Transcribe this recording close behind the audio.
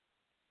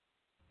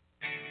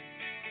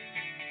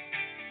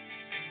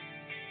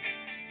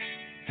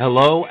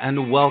Hello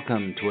and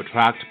welcome to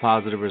Attract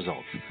Positive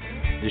Results,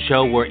 the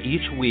show where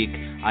each week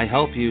I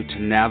help you to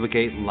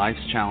navigate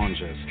life's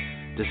challenges,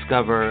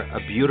 discover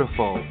a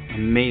beautiful,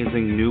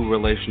 amazing new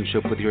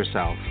relationship with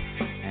yourself,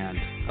 and,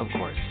 of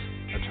course,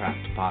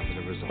 attract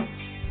positive results.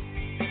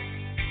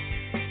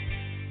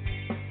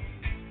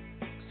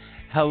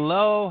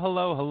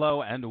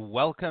 Hello, and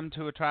welcome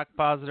to Attract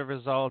Positive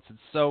Results. It's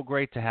so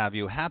great to have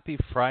you. Happy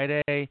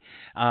Friday.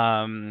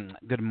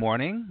 Good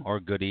morning or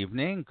good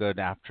evening, good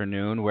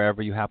afternoon,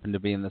 wherever you happen to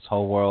be in this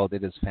whole world.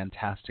 It is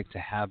fantastic to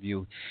have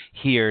you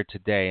here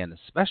today, and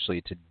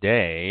especially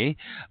today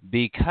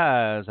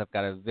because I've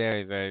got a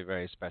very, very,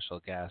 very special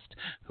guest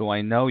who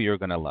I know you're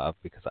going to love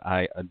because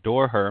I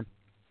adore her.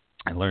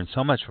 I learned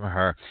so much from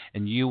her,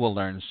 and you will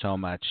learn so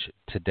much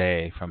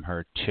today from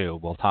her, too.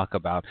 We'll talk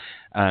about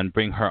and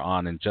bring her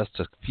on in just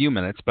a few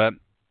minutes, but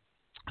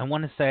I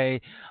want to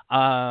say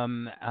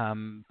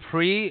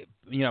pre-holiday,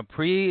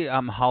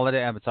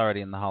 it's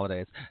already in the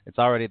holidays. It's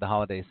already the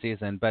holiday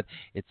season, but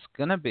it's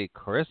going to be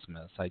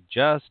Christmas. I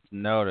just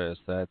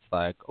noticed that it's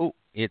like,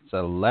 it's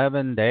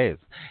 11 days,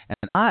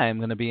 and I'm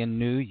going to be in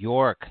New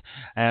York.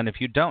 And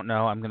if you don't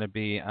know, I'm going to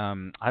be,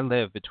 I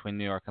live between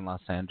New York and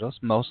Los Angeles.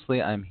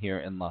 Mostly I'm here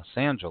in Los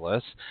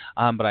Angeles,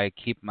 but I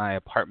keep my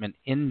apartment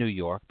in New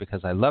York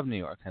because I love New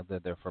York. I've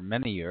lived there for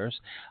many years,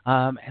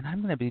 and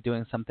I'm going to be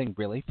doing something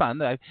really fun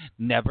that I've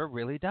never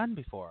really done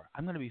before.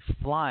 I'm going to be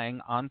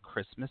flying on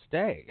Christmas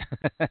Day,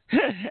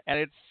 and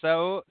it's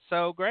so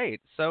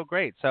great, so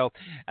great. So,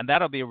 and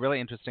that'll be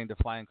really interesting to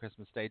fly on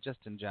Christmas Day, just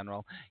in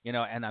general,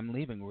 and I'm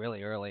leaving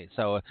really early,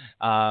 so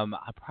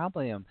I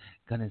probably am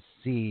going to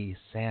see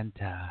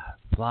Santa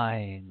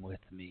flying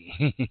with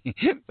me.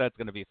 That's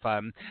going to be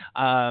fun.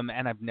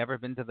 And I've never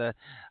been to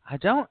I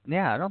don't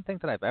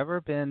think that I've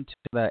ever been to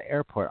the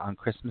airport on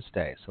Christmas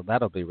Day, so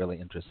that'll be really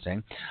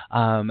interesting.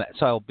 So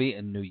I'll be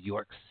in New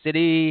York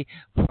City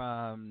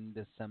from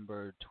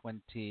December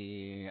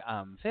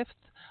 25th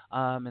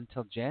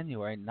until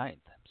January 9th.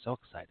 So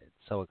excited.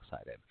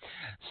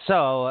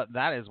 So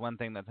that is one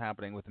thing that's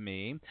happening with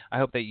me. I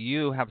hope that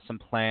you have some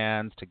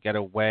plans to get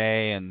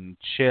away and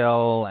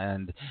chill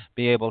and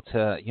be able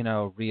to,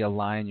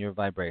 realign your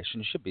vibration.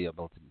 You should be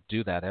able to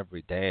do that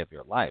every day of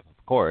your life,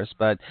 of course.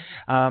 But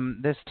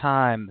this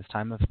time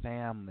of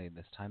family,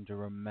 this time to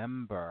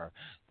remember,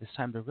 this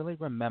time to really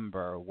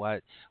remember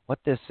what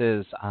this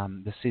is,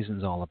 this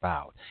season's all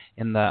about.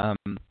 In the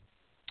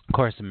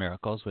Course in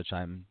Miracles, which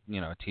I'm,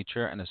 a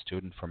teacher and a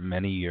student for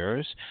many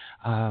years,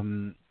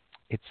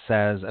 it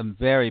says a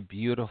very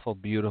beautiful,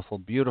 beautiful,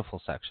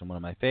 beautiful section. One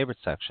of my favorite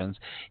sections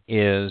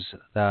is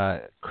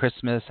the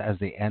Christmas as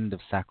the end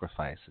of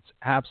sacrifice. It's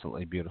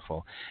absolutely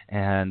beautiful.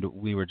 And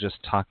we were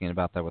just talking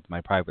about that with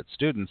my private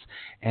students.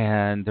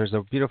 And there's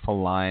a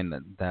beautiful line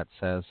that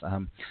says,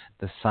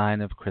 the sign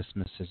of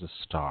Christmas is a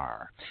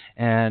star.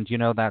 And,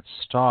 that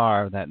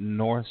star, that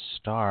North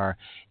Star,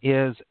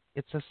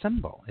 it's a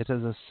symbol. It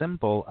is a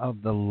symbol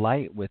of the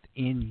light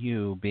within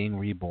you being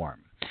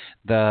reborn.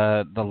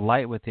 The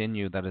light within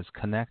you that is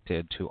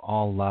connected to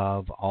all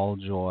love, all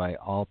joy,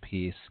 all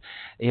peace,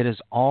 it is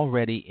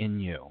already in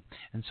you.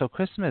 And so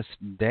Christmas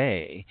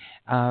Day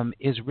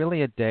is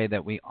really a day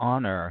that we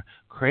honor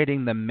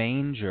creating the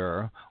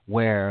manger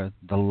where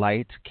the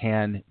light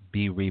can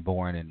be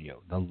reborn in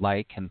you. The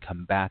light can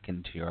come back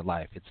into your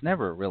life. It's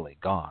never really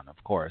gone,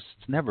 of course.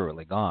 It's never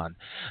really gone.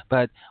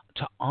 But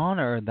to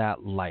honor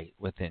that light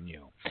within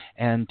you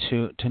and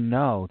to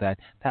know that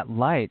that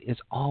light is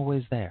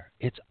always there.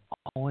 It's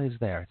always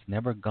there. It's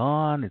never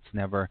gone. It's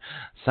never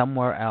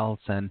somewhere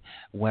else. And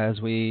as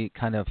we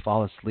kind of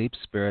fall asleep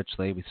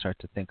spiritually, we start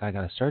to think, I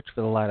got to search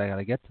for the light. I got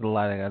to get to the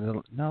light.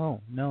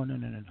 No.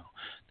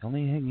 The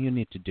only thing you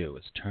need to do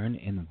is turn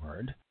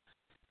inward,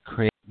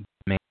 create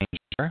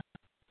manger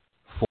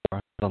for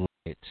the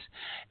light,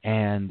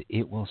 and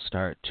it will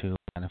start to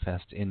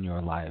manifest in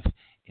your life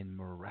in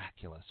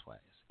miraculous ways.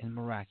 In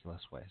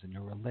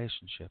your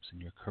relationships, in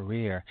your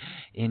career,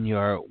 in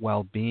your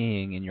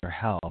well-being, in your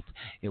health.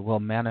 It will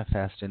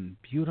manifest in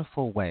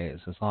beautiful ways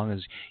as long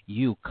as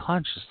you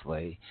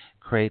consciously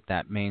create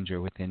that manger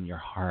within your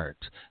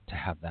heart to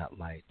have that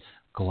light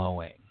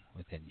glowing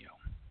within you.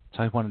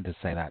 So I wanted to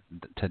say that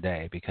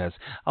today because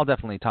I'll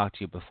definitely talk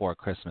to you before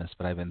Christmas,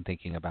 but I've been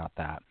thinking about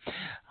that.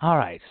 All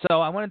right, so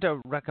I wanted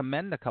to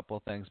recommend a couple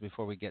of things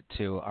before we get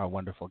to our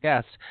wonderful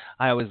guest.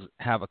 I always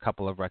have a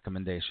couple of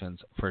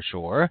recommendations for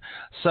sure.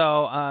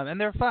 So, and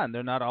they're fun.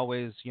 They're not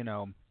always,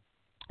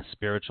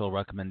 spiritual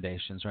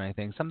recommendations or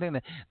anything, something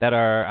that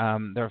are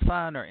they're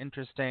fun or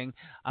interesting.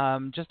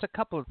 Just a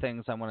couple of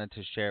things I wanted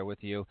to share with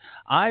you.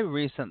 I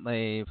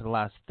recently, for the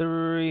last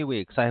 3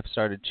 weeks, I have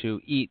started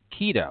to eat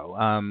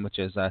keto, which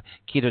is a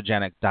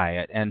ketogenic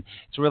diet, and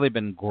it's really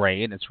been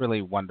great. It's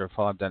really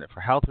wonderful. I've done it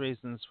for health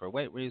reasons, for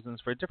weight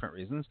reasons, for different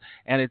reasons,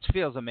 and it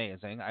feels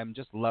amazing. I'm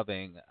just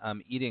loving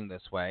eating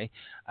this way,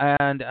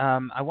 and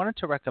I wanted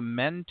to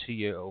recommend to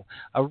you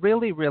a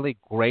really, really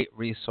great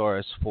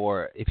resource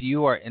for if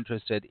you are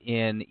interested interested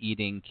in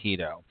eating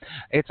keto.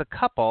 It's a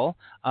couple,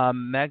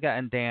 Mega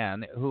and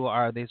Dan, who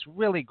are this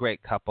really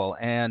great couple,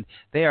 and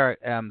they are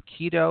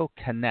Keto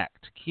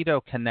Connect. Keto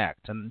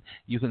Connect, and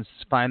you can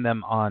find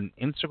them on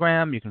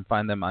Instagram. You can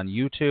find them on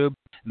YouTube.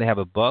 They have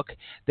a book.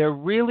 They're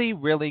really,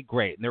 really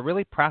great. And they're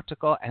really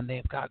practical, and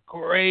they've got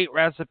great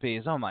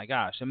recipes. Oh my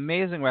gosh,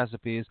 amazing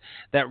recipes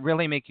that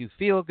really make you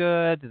feel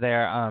good.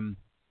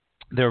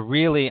 They're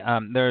really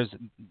there's,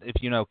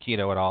 if you know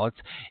keto at all,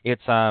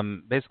 it's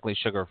basically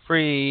sugar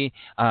free,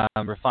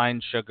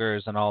 refined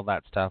sugars and all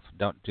that stuff.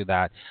 Don't do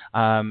that.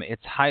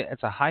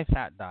 It's a high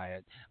fat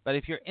diet, but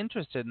if you're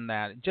interested in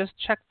that, just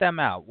check them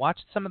out.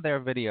 Watch some of their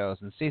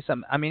videos and see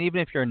some. I mean,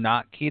 even if you're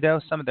not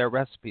keto, some of their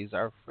recipes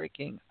are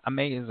freaking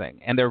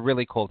amazing, and they're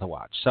really cool to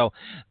watch. So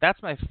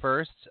that's my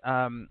first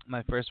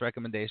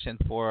recommendation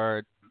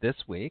for this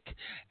week.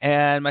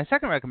 And my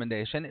second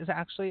recommendation is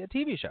actually a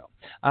TV show,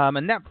 a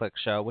Netflix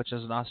show, which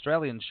is an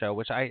Australian show,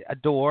 which I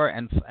adore.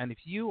 And if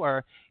you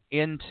are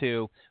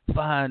into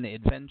fun,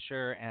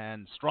 adventure,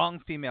 and strong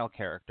female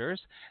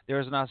characters,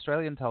 there's an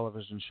Australian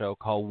television show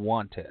called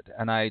Wanted.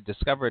 And I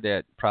discovered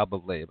it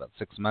probably about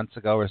 6 months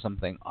ago or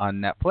something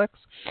on Netflix.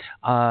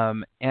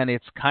 And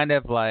it's kind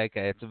of like,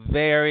 it's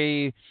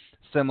very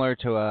similar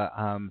to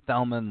a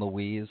Thelma and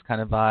Louise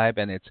kind of vibe,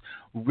 and it's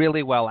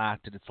really well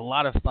acted. It's a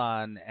lot of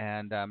fun,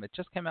 and it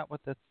just came out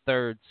with the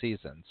third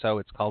season. So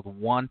it's called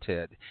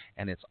Wanted,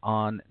 and it's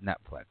on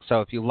Netflix.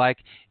 So if you like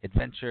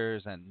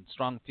adventures and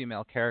strong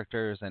female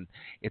characters, and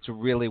it's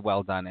really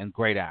well done and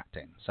great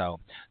acting. So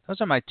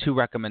those are my two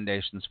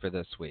recommendations for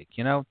this week.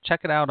 Check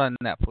it out on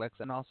Netflix,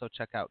 and also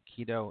check out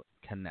Keto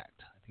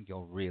Connect. I think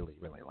you'll really,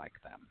 really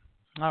like them.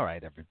 All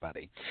right,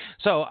 everybody.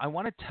 So I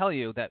want to tell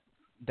you that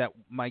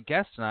my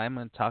guest and I'm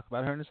going to talk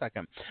about her in a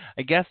second.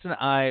 A guest and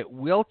I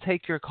will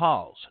take your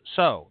calls.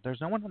 So there's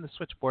no one on the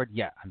switchboard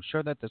yet. I'm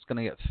sure that that's going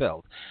to get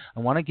filled. I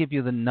want to give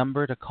you the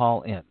number to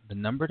call in. The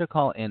number to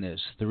call in is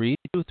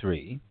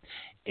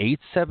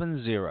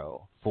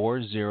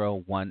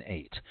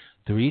 323-870-4018.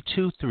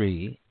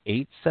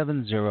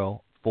 323-870-4018.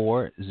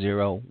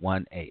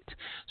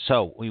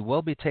 So we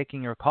will be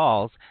taking your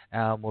calls.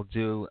 We'll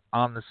do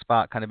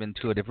on-the-spot kind of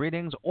intuitive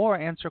readings or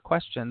answer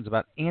questions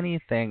about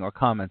anything or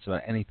comments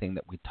about anything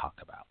that we talk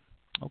about.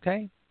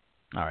 Okay?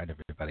 All right,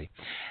 everybody.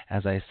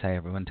 As I say,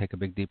 everyone take a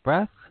big deep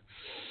breath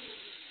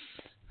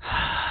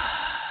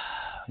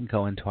and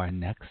go into our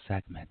next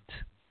segment.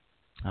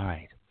 All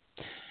right.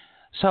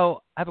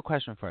 So I have a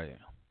question for you.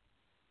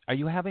 Are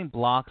you having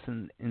blocks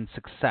in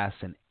success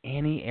in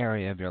any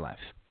area of your life?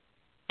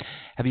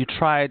 Have you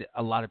tried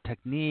a lot of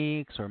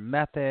techniques or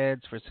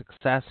methods for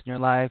success in your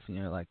life? And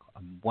you're like,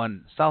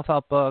 one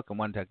self-help book and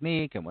one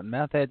technique and one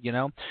method,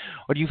 Or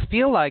do you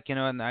feel like,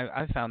 and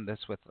I found this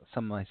with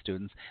some of my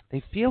students,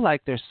 they feel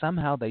like they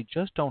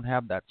just don't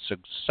have that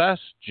success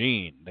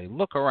gene. They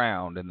look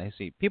around and they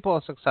see people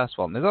are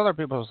successful and there's other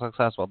people who are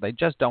successful. They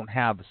just don't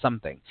have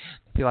something.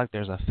 They feel like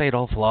there's a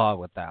fatal flaw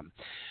with them.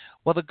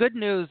 Well, the good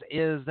news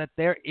is that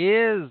there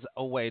is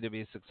a way to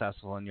be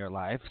successful in your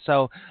life.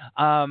 So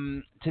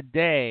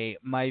today,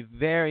 my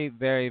very,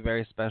 very,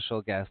 very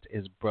special guest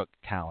is Brooke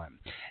Cowan.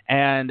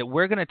 And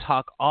we're going to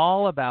talk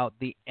all about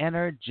the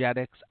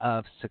energetics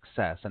of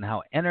success and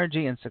how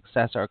energy and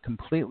success are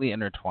completely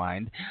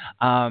intertwined.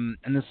 And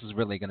this is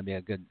really going to be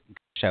a good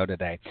show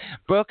today.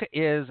 Brooke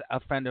is a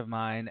friend of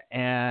mine,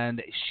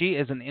 and she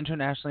is an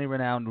internationally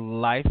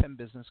renowned life and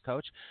business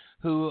coach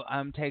who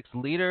takes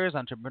leaders,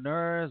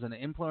 entrepreneurs, and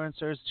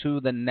influencers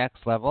to the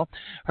next level.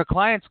 Her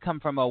clients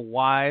come from a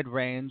wide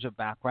range of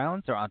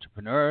backgrounds. They're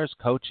entrepreneurs,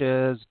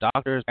 coaches,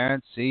 doctors,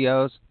 parents,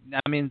 CEOs,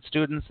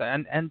 students,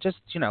 and just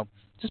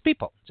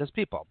people.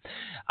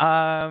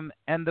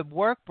 And the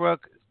work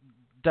Brooke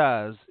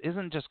does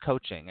isn't just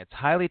coaching. It's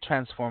highly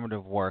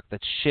transformative work that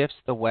shifts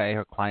the way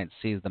her clients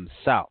see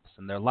themselves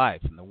and their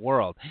life and the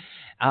world.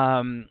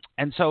 And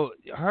so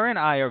her and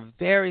I are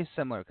very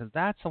similar because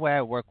that's the way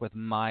I work with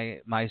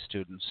my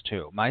students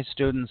too. My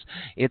students,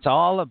 it's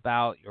all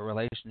about your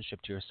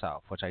relationship to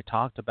yourself, which I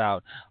talked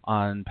about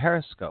on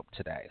Periscope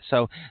today.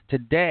 So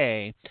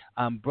today,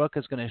 Brooke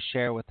is going to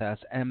share with us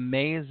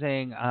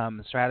amazing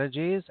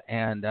strategies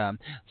and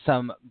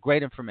some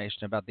great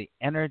information about the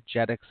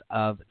energetics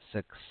of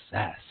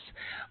success.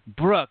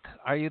 Brooke,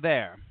 are you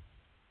there?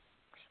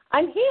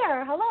 I'm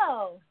here.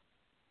 Hello.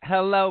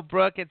 Hello,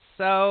 Brooke. It's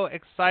so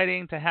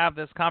exciting to have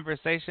this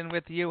conversation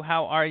with you.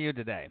 How are you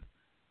today?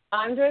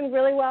 I'm doing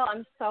really well.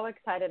 I'm so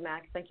excited,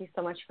 Max. Thank you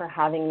so much for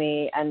having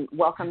me, and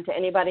welcome to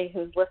anybody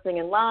who's listening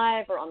in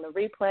live or on the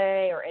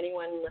replay or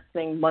anyone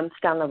listening months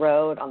down the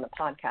road on the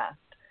podcast.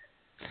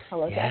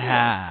 Hello,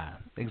 yeah,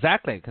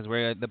 exactly, because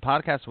the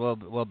podcast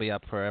will be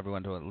up for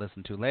everyone to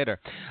listen to later.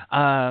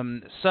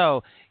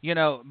 So,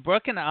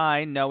 Brooke and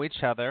I know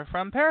each other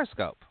from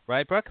Periscope,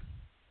 right, Brooke?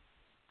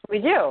 We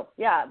do,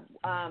 yeah.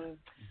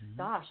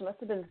 Gosh, it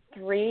must have been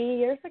 3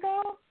 years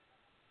ago?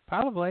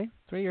 Probably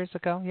 3 years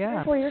ago, yeah.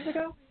 3 or 4 years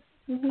ago?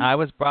 Mm-hmm. I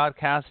was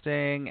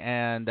broadcasting,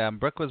 and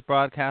Brooke was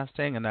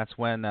broadcasting, and that's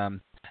when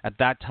at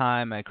that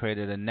time, I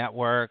created a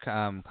network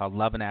called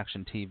Love in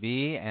Action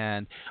TV,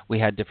 and we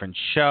had different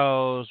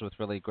shows with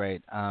really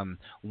great,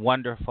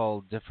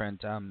 wonderful,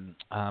 different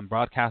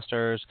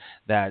broadcasters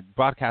that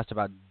broadcast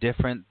about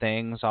different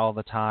things all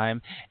the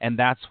time. And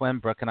that's when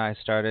Brooke and I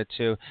started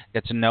to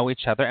get to know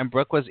each other. And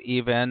Brooke was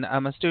even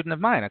a student of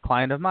mine, a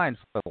client of mine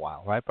for a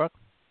while, right, Brooke?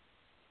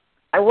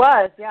 I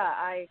was, yeah.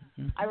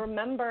 I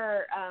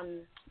remember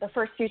the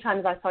first few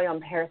times I saw you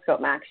on Periscope,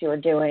 Max, you were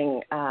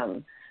doing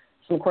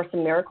some Course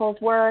in Miracles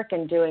work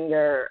and doing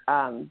your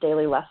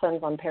daily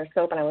lessons on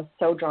Periscope, and I was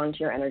so drawn to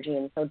your energy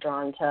and so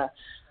drawn to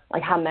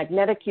like how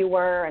magnetic you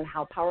were and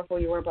how powerful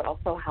you were, but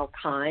also how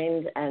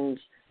kind and,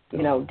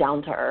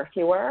 down to earth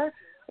you were,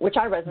 which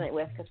I resonate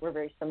with because we're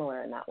very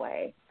similar in that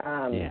way.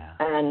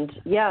 And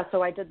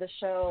so I did the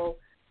show,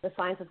 The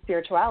Science of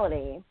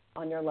Spirituality,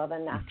 on your Love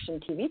in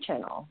Action TV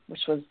channel, which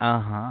was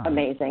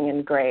amazing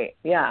and great.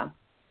 Yeah.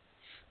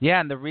 Yeah,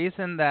 and the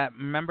reason that,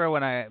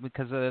 remember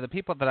because the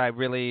people that I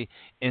really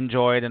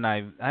enjoyed, and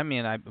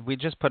we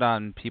just put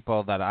on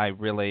people that I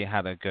really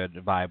had a good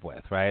vibe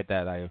with, right?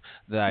 That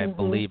I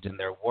believed in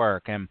their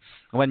work. And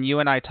when you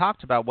and I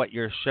talked about what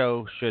your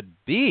show should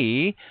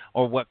be,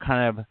 or what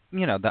kind of,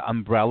 the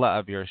umbrella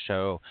of your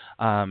show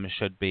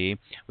should be,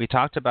 we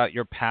talked about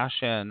your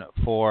passion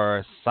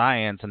for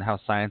science and how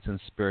science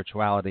and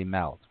spirituality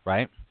meld,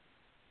 right?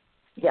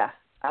 Yeah,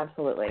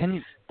 absolutely. Can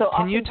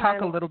you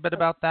talk a little bit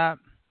about that?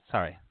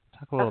 Sorry,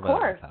 talk a little bit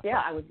about that.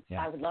 Yeah,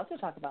 I would love to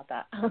talk about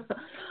that.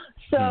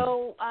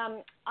 So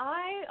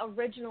I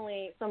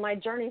originally, my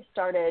journey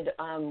started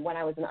when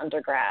I was an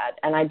undergrad,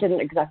 and I didn't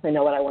exactly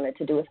know what I wanted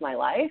to do with my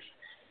life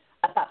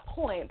at that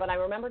point, but I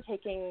remember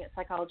taking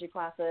psychology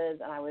classes,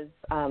 and I was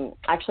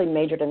actually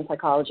majored in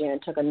psychology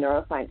and took a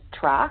neuroscience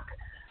track.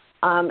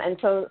 And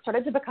so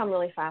started to become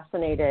really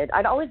fascinated.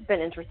 I'd always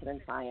been interested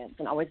in science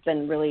and always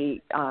been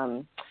really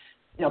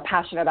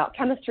passionate about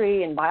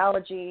chemistry and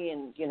biology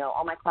and,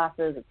 all my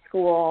classes at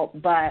school.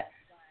 But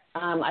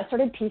I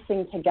started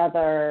piecing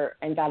together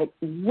and got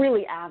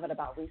really avid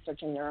about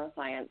researching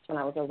neuroscience when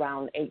I was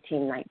around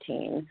 18,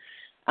 19.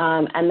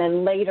 And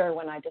then later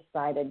when I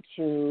decided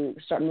to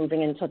start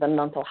moving into the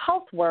mental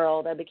health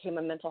world, I became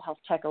a mental health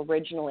tech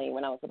originally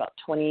when I was about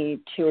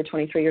 22 or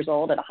 23 years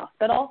old at a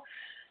hospital.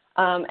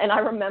 And I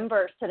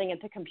remember sitting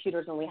at the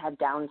computers when we had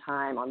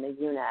downtime on the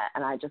unit,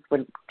 and I just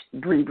would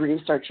be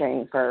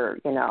researching for,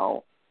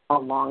 a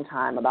long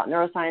time about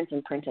neuroscience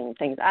and printing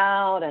things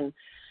out. And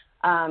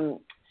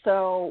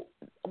so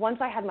once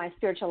I had my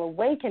spiritual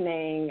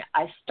awakening,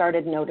 I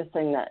started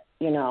noticing that,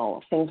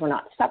 things were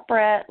not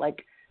separate.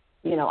 Like,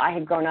 I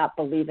had grown up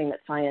believing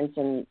that science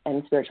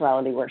and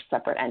spirituality were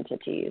separate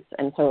entities.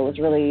 And so it was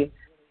really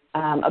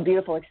a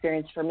beautiful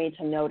experience for me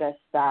to notice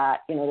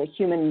that, the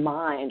human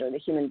mind or the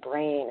human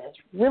brain is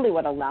really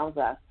what allows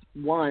us,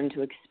 one,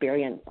 to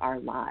experience our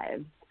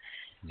lives.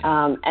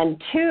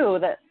 And two,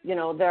 that,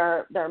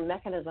 there are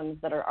mechanisms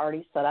that are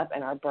already set up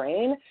in our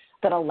brain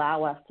that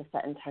allow us to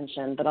set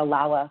intention, that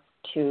allow us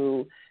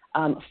to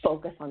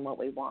focus on what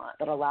we want,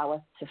 that allow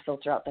us to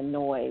filter out the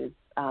noise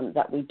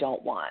that we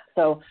don't want.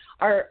 So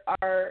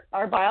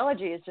our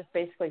biology is just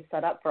basically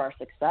set up for our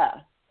success,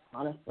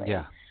 honestly.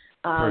 Yeah,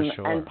 for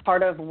sure. And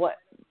part of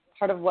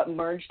what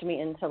merged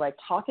me into like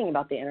talking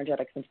about the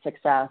energetics of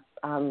success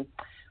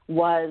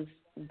was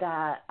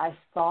that I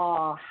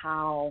saw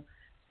how,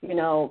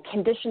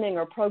 conditioning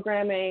or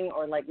programming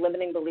or like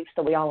limiting beliefs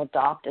that we all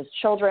adopt as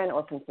children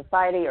or from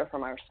society or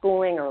from our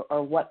schooling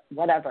or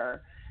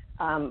whatever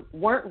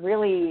weren't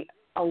really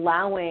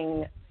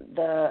allowing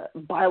the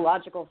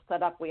biological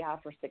setup we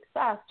have for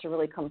success to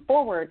really come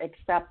forward,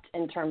 except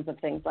in terms of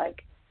things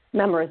like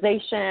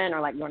memorization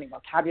or like learning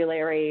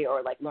vocabulary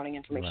or like learning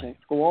information in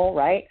school,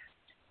 right?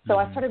 So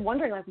I started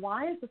wondering, like,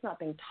 why is this not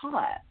being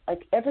taught?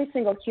 Like, every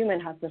single human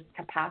has this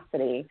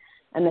capacity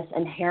and this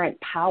inherent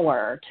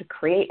power to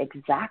create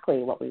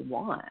exactly what we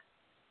want.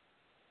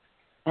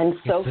 And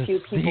so few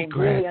people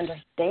really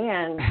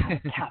understand how to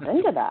tap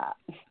into that.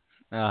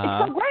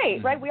 It's so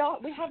great, right? We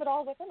have it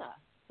all within us,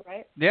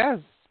 right? Yes,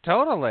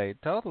 totally.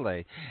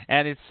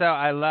 And it's so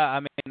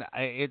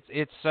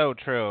it's so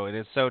true. It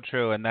is so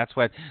true, and that's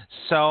what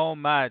so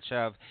much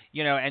of,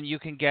 and you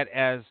can get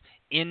as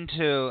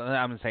into,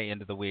 I'm going to say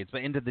into the weeds,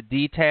 but into the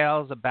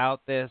details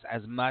about this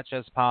as much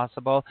as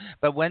possible.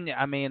 But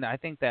I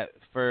think that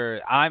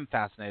I'm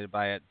fascinated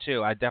by it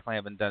too. I definitely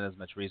haven't done as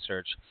much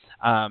research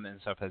and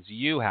stuff as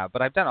you have,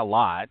 but I've done a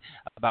lot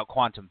about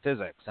quantum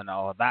physics and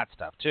all of that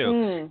stuff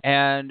too.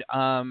 And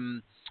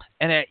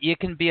it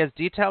can be as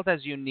detailed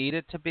as you need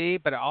it to be,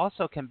 but it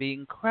also can be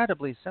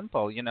incredibly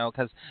simple,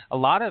 because a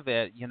lot of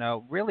it,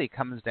 really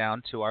comes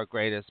down to our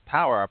greatest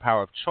power, our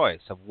power of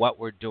choice of what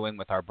we're doing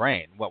with our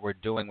brain, what we're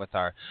doing with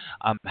our,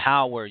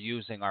 how we're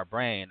using our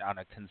brain on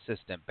a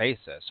consistent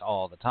basis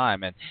all the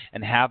time.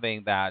 And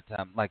having that,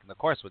 like the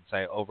Course would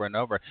say over and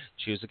over,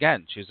 choose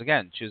again, choose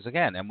again, choose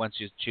again. And once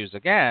you choose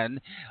again,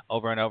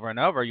 over and over and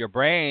over, your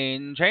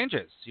brain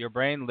changes. Your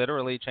brain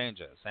literally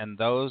changes. And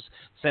those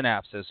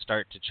synapses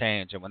start to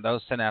change. And when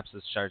those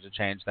synapses start to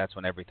change, that's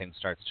when everything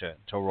starts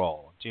to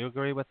roll. Do you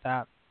agree with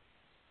that?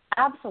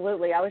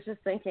 Absolutely. I was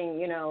just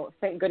thinking,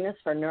 thank goodness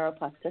for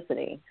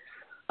neuroplasticity,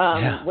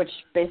 Yeah. which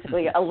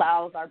basically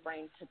allows our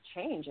brain to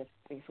change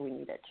if we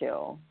need it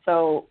to.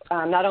 So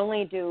not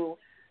only do,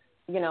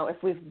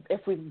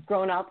 if we've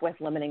grown up with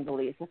limiting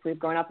beliefs, if we've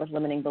grown up with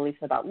limiting beliefs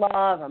about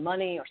love or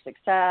money or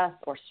success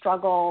or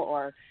struggle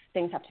or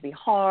things have to be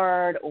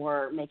hard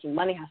or making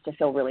money has to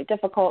feel really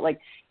difficult, like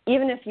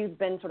even if you've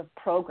been sort of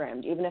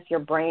programmed, even if your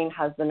brain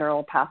has the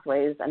neural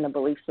pathways and the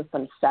belief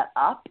system set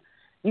up,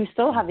 you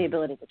still have the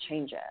ability to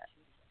change it,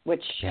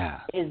 which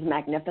is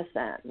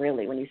magnificent,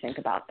 really, when you think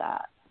about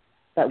that.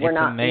 That we're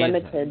not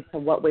limited to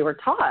what we were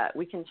taught.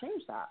 We can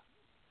change that.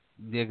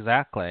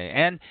 Exactly.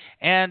 And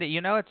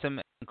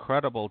it's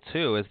incredible,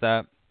 too, is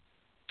that,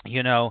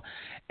 the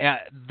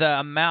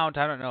amount,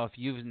 I don't know if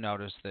you've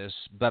noticed this,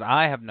 but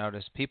I have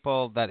noticed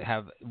people that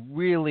have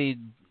really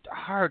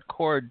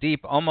hardcore, deep,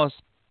 almost,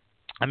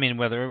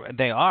 whether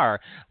they are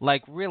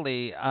like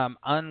really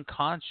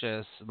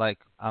unconscious, like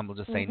we'll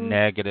just say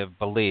negative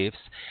beliefs,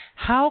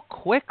 how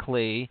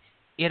quickly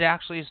it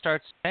actually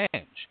starts to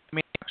change.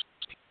 Actually,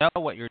 if you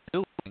know what you're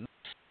doing,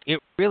 it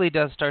really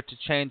does start to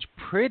change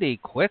pretty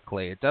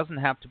quickly. It doesn't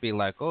have to be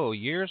like,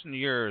 years and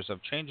years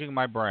of changing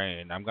my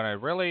brain. I'm going to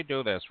really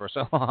do this for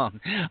so long.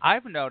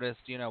 I've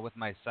noticed, with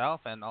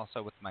myself and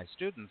also with my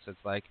students,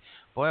 it's like,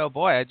 boy, oh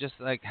boy, I just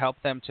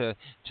help them to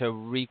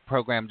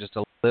reprogram just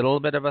a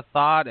little bit of a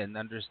thought and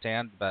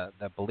understand the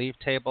belief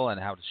table and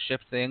how to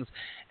shift things.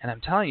 And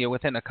I'm telling you,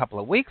 within a couple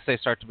of weeks, they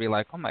start to be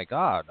like, oh my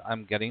God,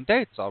 I'm getting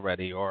dates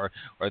already, or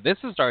this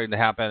is starting to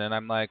happen. And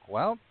I'm like,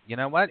 well, you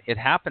know what? It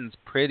happens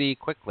pretty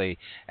quickly.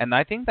 And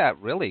I think that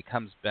really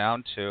comes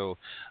down to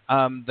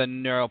the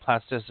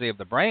neuroplasticity of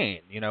the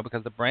brain,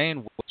 because the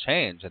brain will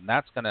change, and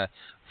that's gonna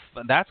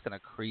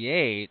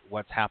create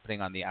what's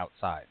happening on the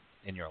outside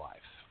in your life.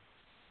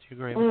 Do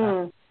you agree with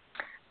that?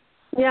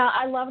 Yeah,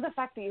 I love the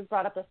fact that you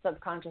brought up the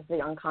subconscious,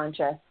 the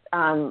unconscious.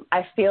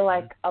 I feel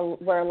like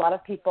where a lot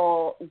of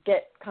people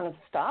get kind of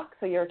stuck.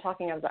 So you're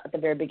talking at the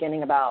very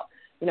beginning about,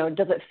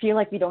 does it feel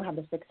like you don't have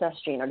the success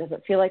gene, or does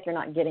it feel like you're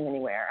not getting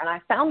anywhere? And I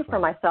found for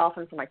myself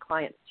and for my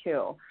clients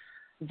too,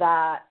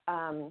 that,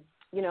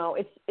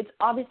 it's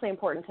obviously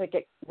important to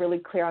get really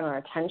clear on our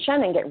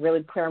attention and get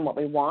really clear on what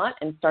we want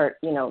and start,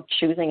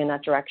 choosing in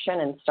that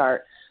direction and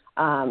start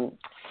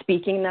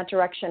speaking in that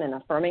direction and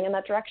affirming in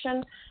that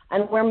direction.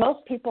 And where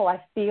most people,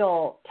 I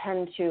feel,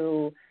 tend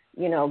to,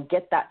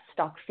 get that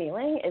stuck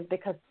feeling is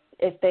because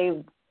if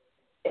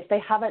they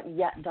haven't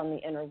yet done the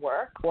inner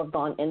work or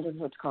gone into the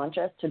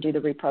subconscious to do the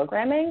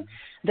reprogramming,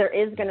 there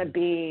is going to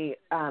be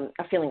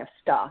a feeling of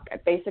stuck.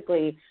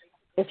 Basically,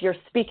 if you're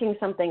speaking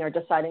something or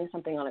deciding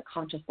something on a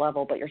conscious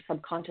level, but your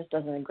subconscious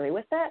doesn't agree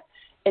with it,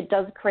 it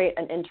does create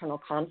an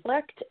internal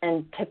conflict.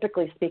 And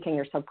typically speaking,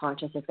 your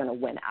subconscious is going to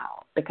win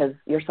out because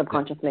your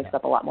subconscious makes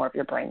up a lot more of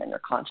your brain than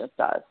your conscious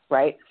does,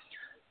 right?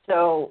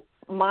 So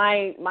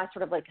my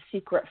sort of like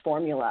secret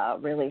formula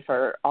really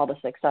for all the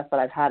success that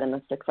I've had and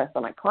the success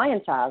that my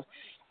clients have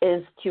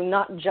is to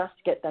not just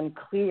get them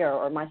clear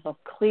or myself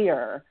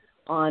clear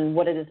on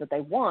what it is that they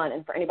want.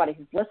 And for anybody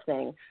who's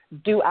listening,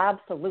 do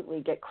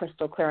absolutely get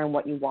crystal clear on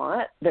what you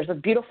want. There's a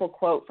beautiful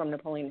quote from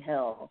Napoleon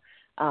Hill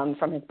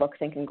from his book,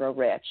 Think and Grow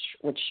Rich,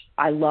 which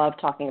I love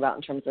talking about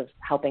in terms of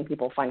helping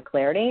people find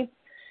clarity.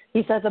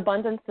 He says,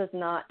 abundance does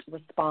not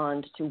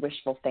respond to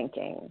wishful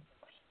thinking.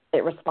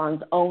 It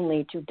responds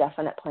only to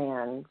definite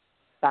plans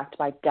backed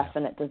by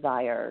definite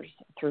desires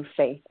through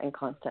faith and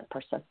constant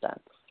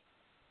persistence.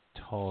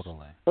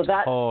 Totally. So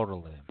that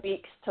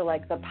speaks to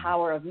like the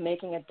power of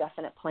making a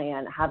definite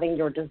plan, having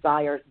your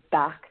desires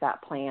back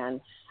that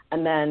plan,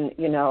 and then,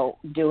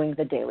 doing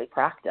the daily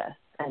practice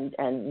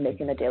and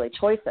making the daily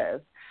choices.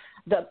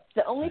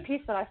 The only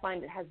piece that I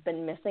find has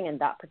been missing in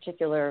that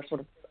particular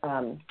sort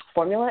of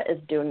formula is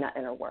doing that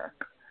inner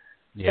work.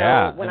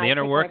 Yeah, so and the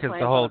inner work is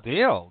the whole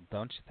deal,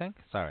 don't you think?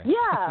 Sorry.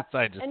 Yeah.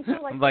 And so,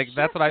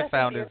 that's what I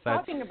found is that.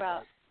 Talking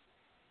about.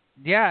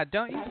 Yeah,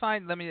 don't you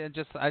find, I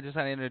just want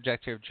to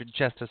interject here for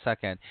just a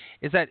second,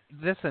 is that,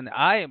 listen,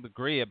 I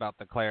agree about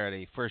the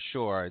clarity for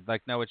sure,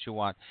 know what you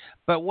want.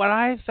 But what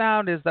I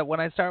found is that when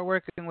I start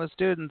working with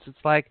students, it's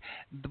like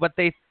what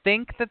they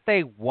think that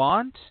they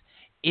want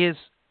is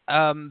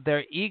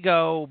their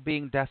ego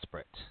being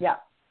desperate. Yeah.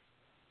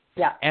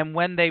 Yeah. And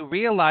when they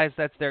realize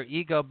that's their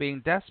ego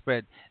being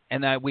desperate,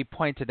 and we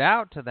point it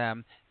out to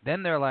them,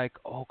 then they're like,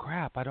 "Oh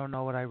crap, I don't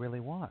know what I really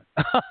want."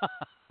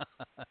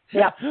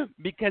 Yeah.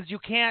 Because you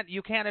can't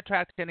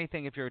attract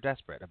anything if you're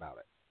desperate about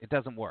it. It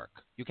doesn't work.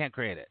 You can't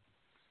create it,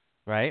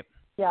 right?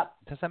 Yeah.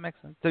 Does that make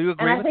sense? Do you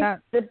agree with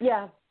that?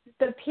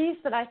 The piece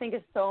that I think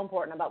is so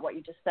important about what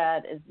you just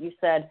said is you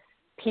said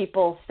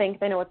people think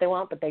they know what they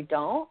want, but they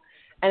don't.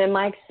 And in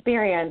my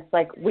experience,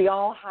 we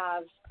all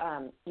have,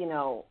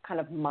 kind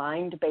of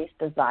mind-based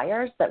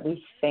desires that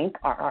we think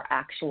are our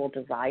actual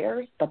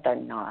desires, but they're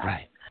not.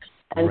 Right.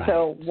 And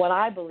so what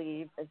I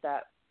believe is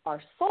that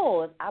our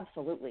soul is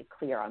absolutely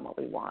clear on what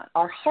we want.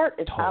 Our heart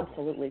is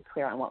absolutely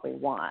clear on what we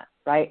want,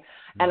 right?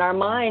 Mm-hmm. And our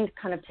mind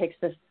kind of takes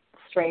this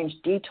strange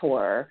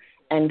detour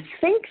and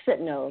thinks it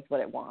knows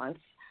what it wants,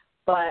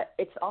 but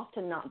it's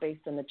often not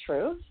based in the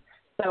truth.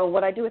 So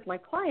what I do with my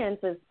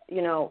clients is,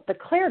 the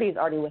clarity is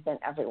already within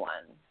everyone.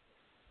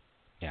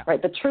 Yeah.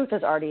 Right? The truth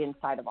is already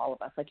inside of all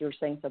of us, like you were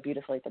saying so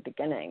beautifully at the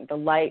beginning. The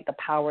light, the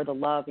power, the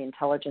love, the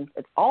intelligence,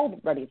 it's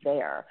already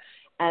there.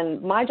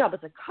 And my job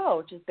as a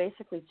coach is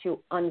basically to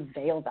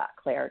unveil that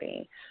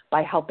clarity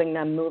by helping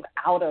them move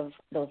out of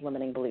those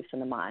limiting beliefs in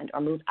the mind,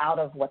 or move out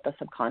of what the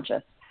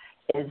subconscious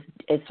is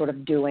sort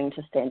of doing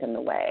to stand in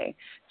the way.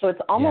 So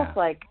it's almost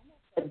like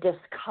a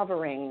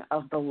discovering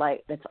of the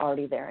light that's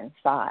already there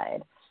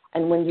inside.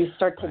 And when you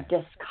start to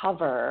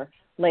discover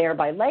layer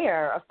by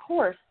layer, of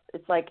course,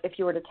 it's like if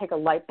you were to take a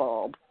light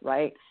bulb,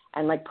 right,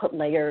 and like put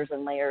layers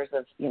and layers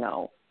of,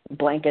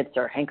 blankets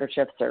or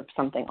handkerchiefs or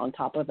something on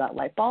top of that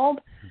light bulb.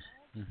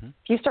 Mm-hmm.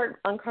 If you start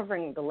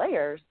uncovering the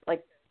layers,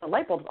 like the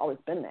light bulb's always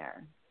been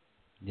there.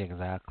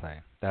 Exactly.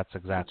 That's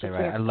exactly just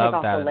right. I love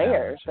take that. Off the layers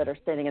analogy. that are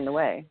standing in the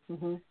way.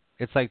 Mm-hmm.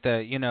 It's like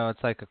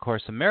it's like A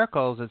Course in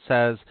Miracles. It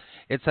says,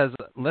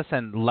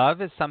 listen,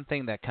 love is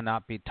something that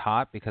cannot be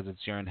taught because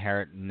it's your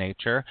inherent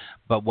nature.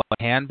 But what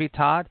can be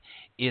taught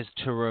is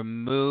to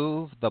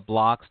remove the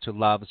blocks to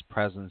love's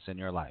presence in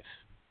your life.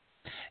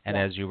 And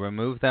as you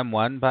remove them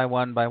one by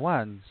one by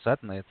one,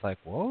 suddenly it's like,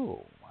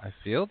 whoa, I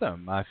feel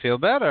them. I feel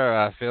better.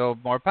 I feel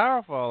more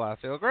powerful. I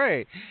feel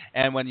great.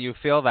 And when you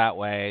feel that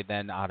way,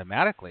 then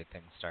automatically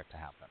things start to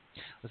happen.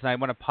 Listen, I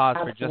want to pause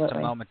for just a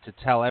moment to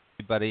tell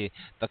everybody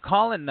the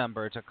call-in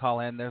number to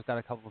call in. There's got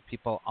a couple of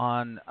people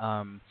on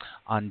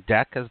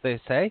deck, as they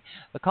say.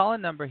 The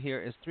call-in number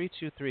here is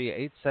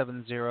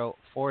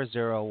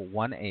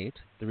 323-870-4018.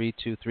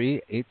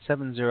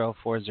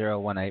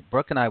 323-870-4018.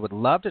 Brooke and I would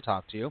love to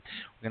talk to you.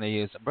 We're going to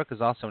use, Brooke is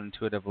also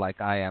intuitive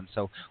like I am,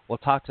 so we'll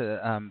talk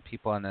to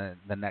people in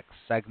the next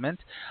segment.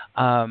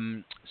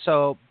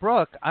 So,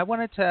 Brooke, I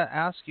wanted to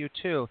ask you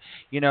too,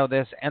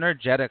 this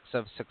energetics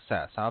of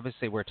success.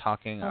 Obviously, we're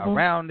talking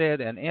around it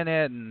and in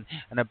it and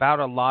about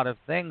a lot of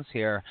things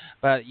here,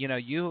 but,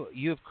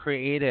 you've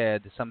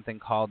created something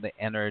called the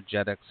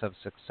energetics of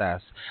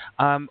success.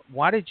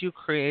 Why did you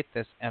create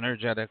this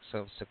energetics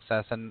of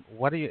success, and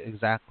what do you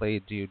exactly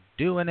do you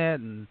do in it,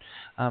 and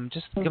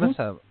just give us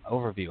an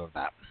overview of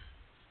that.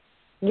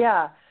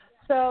 Yeah.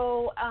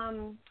 So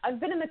I've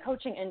been in the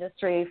coaching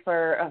industry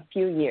for a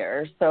few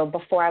years. So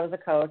before I was a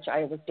coach,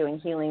 I was doing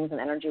healings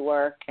and energy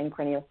work and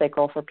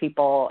craniosacral for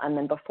people. And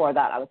then before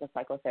that, I was a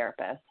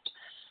psychotherapist.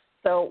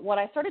 So what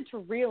I started to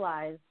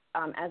realize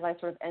as I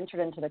sort of entered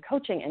into the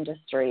coaching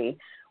industry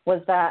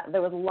was that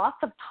there was lots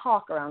of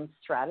talk around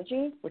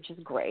strategy, which is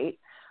great.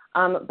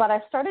 But I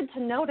started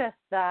to notice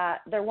that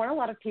there weren't a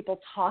lot of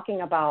people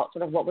talking about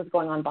sort of what was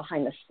going on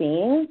behind the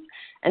scenes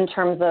in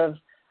terms of,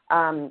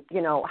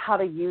 how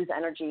to use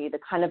energy, the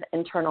kind of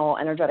internal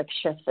energetic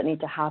shifts that need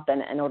to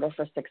happen in order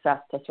for success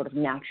to sort of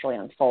naturally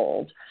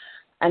unfold.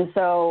 And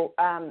so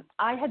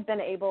I had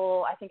been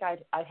able, I think I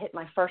hit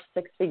my first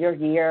six-figure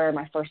year,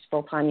 my first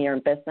full-time year in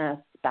business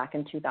back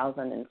in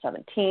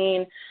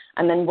 2017,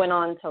 and then went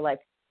on to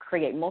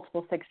create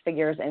multiple six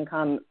figures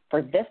income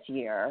for this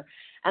year.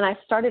 And I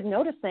started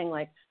noticing,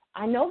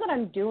 I know that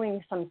I'm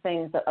doing some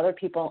things that other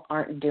people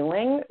aren't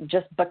doing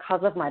just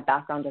because of my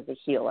background as a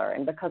healer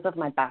and because of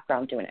my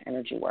background doing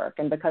energy work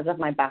and because of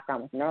my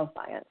background with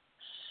neuroscience.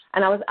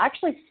 And I was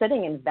actually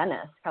sitting in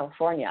Venice,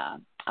 California.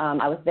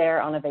 I was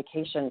there on a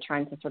vacation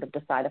trying to sort of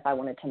decide if I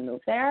wanted to move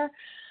there.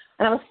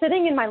 And I was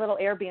sitting in my little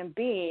Airbnb,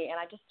 and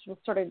I just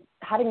started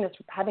having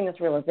this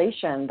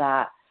realization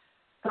that,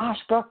 gosh,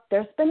 Brooke,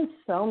 there's been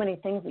so many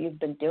things that you've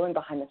been doing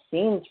behind the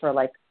scenes for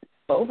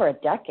over a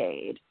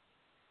decade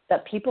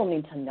that people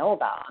need to know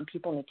about and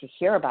people need to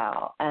hear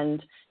about.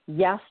 And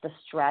yes, the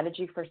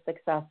strategy for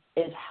success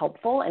is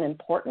helpful and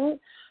important,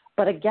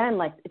 but again,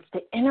 it's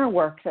the inner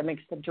work that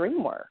makes the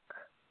dream work.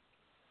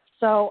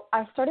 So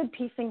I started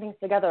piecing things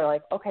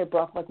together, okay,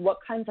 Brooke, what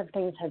kinds of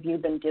things have you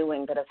been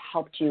doing that have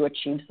helped you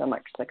achieve so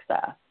much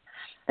success?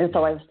 And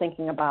so I was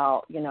thinking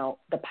about,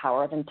 the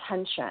power of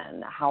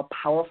intention, how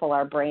powerful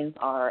our brains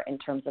are in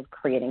terms of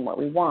creating what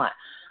we want.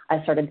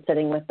 I started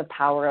sitting with the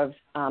power of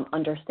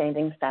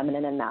understanding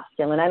feminine and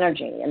masculine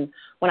energy. And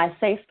when I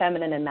say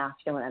feminine and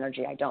masculine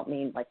energy, I don't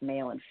mean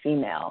male and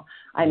female.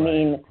 I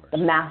mean the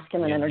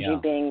masculine energy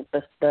being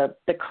the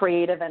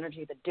creative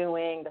energy, the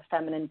doing, the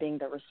feminine being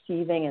the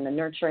receiving and the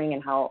nurturing,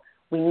 and how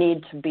we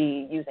need to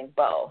be using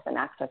both and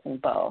accessing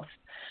both.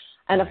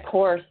 And of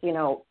course,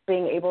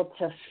 being able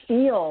to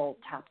feel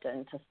tapped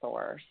into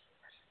source.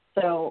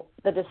 So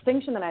the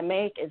distinction that I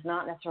make is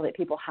not necessarily that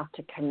people have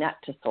to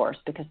connect to source,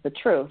 because the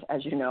truth,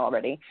 as you know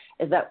already,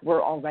 is that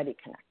we're already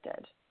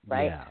connected,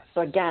 right? Yes.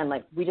 So again,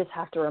 we just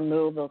have to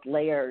remove those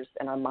layers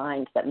in our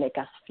minds that make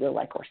us feel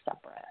like we're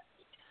separate.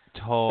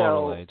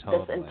 Totally.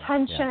 This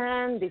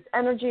intention, these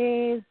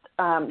energies,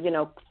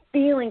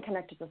 feeling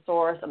connected to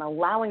source and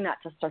allowing that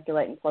to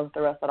circulate and flow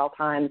through us at all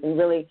times, and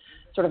really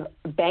sort of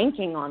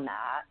banking on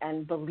that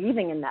and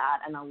believing in that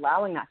and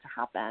allowing that to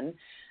happen.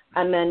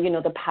 And then,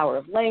 the power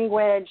of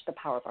language, the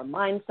power of our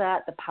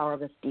mindset, the power of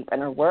this deep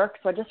inner work.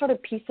 So I just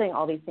started piecing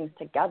all these things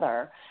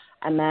together,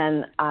 and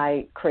then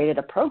I created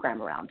a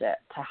program around it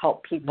to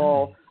help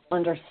people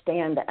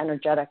understand the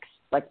energetics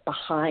like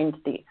behind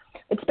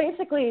it's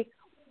basically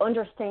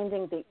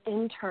understanding the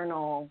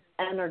internal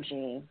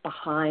energy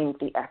behind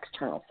the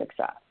external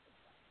success.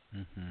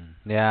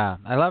 Mm-hmm. Yeah,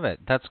 I love it.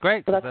 That's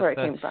great. So that's where it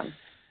came from.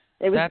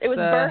 It was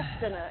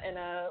birthed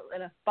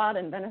in a spot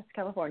in Venice,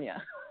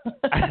 California.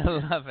 I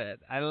love it.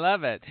 I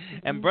love it.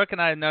 And Brooke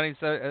and I have known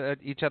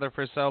each other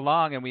for so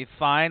long, and we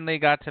finally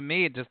got to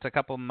meet just a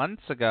couple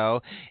months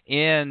ago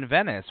in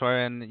Venice, or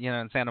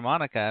in Santa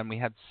Monica, and we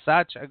had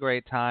such a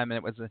great time. And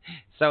it was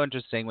so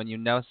interesting when you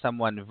know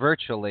someone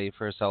virtually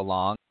for so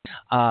long,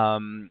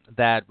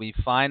 that we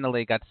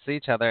finally got to see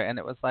each other, and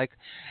it's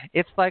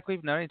like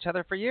we've known each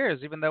other for years,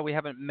 even though we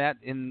haven't met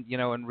in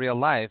real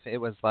life. It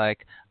was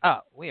like, oh,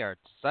 we are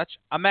such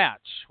a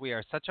match. We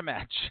are such a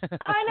match.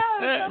 I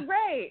know, it's so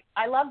great.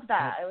 I loved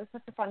that. It was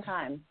such a fun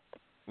time.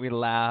 We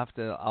laughed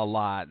a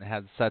lot and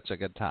had such a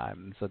good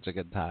time.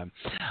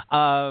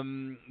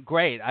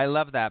 Great. I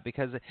love that,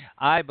 because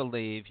I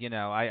believe,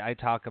 I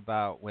talk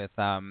about with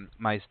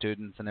my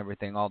students and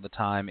everything all the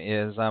time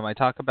is I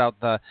talk about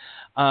the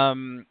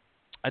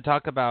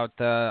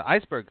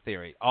iceberg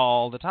theory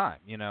all the time,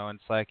 and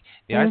it's like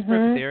the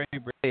iceberg theory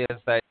really is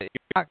that you're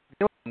not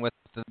dealing with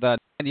the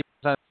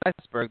 90%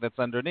 iceberg that's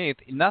underneath.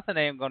 Nothing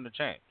ain't going to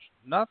change.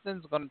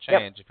 Nothing's going to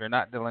change if you're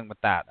not dealing with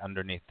that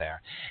underneath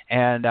there.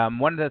 And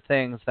one of the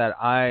things that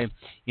I,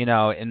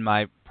 in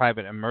my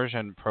private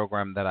immersion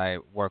program that I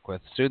work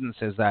with students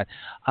is that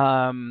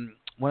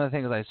one of the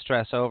things I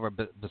stress over,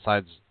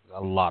 besides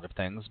a lot of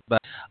things,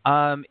 but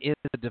is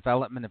the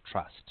development of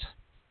trust.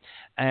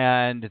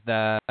 And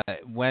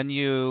when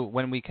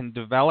we can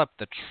develop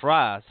the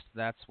trust,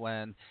 that's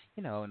when,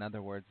 in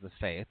other words, the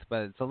faith,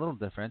 but it's a little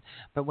different.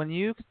 But when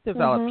you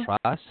develop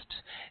trust,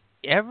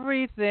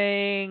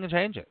 everything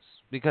changes,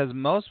 because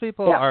most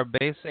people are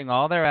basing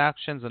all their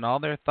actions and all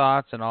their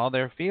thoughts and all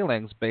their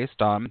feelings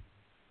based on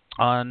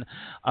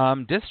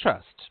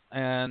distrust,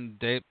 and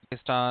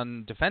based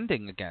on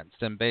defending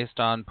against, and based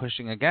on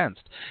pushing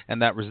against,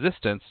 and that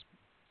resistance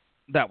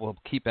that will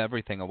keep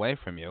everything away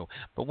from you.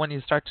 But when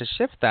you start to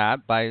shift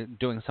that by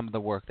doing some of the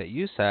work that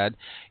you said,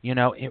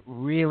 it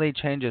really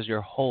changes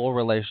your whole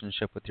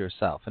relationship with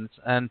yourself.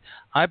 And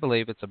I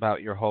believe it's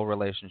about your whole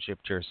relationship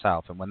to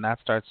yourself. And when that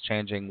starts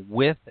changing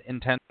with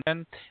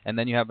intention, and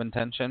then you have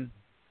intention,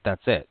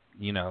 that's it.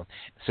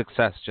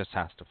 Success just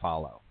has to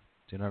follow.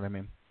 Do you know what I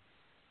mean?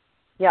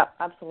 Yeah,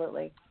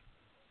 absolutely.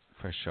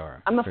 For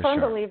sure. I'm a firm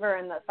believer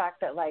in the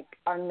fact that,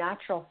 our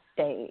natural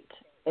state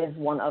is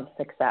one of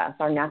success.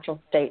 Our natural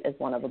state is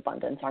one of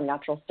abundance. Our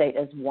natural state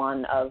is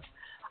one of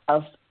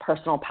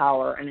personal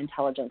power and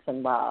intelligence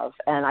and love.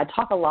 And I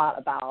talk a lot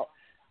about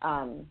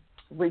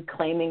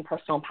reclaiming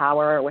personal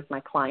power with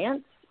my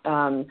clients,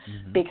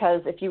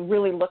 because if you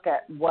really look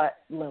at what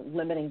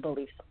limiting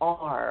beliefs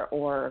are,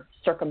 or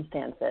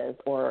circumstances,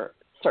 or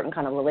certain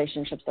kind of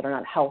relationships that are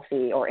not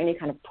healthy, or any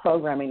kind of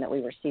programming that we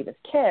receive as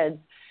kids,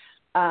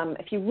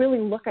 if you really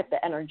look at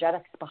the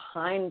energetics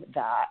behind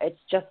that,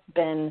 it's just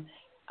been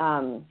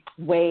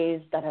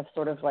ways that have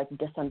sort of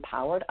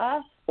disempowered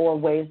us, or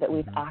ways that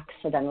we've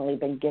accidentally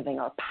been giving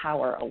our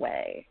power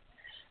away.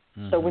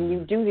 So when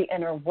you do the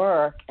inner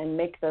work and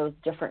make those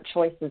different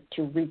choices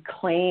to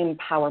reclaim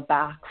power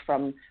back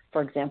from,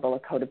 for example, a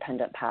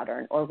codependent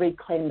pattern, or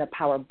reclaim the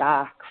power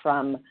back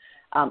from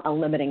a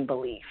limiting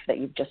belief that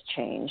you've just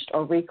changed,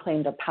 or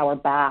reclaim the power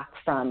back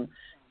from,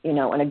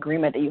 an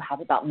agreement that you have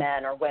about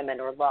men or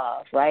women or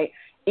love, right?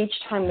 Each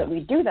time that we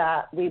do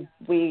that, we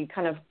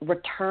kind of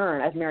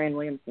return, as Marianne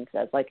Williamson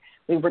says,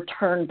 we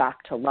return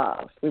back to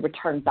love. We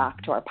return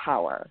back to our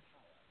power.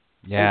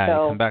 Yeah,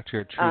 so, you come back to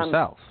your true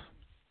self.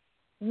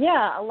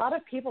 Yeah, a lot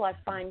of people I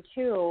find,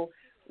 too,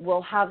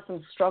 will have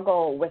some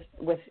struggle with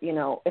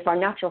if our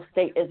natural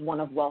state is one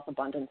of wealth,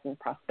 abundance, and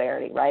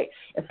prosperity, right?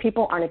 If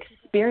people aren't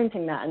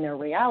experiencing that in their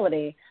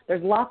reality,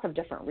 there's lots of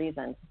different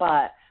reasons.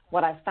 But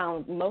what I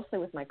found mostly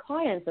with my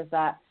clients is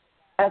that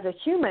as a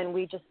human,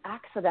 we just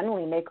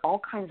accidentally make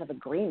all kinds of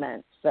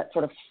agreements that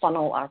sort of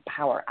funnel our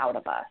power out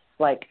of us.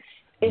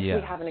 If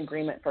we have an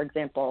agreement, for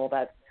example,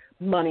 that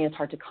money is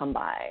hard to come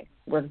by,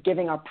 we're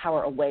giving our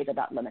power away to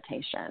that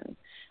limitation.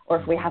 Or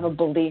if we have a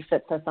belief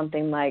that says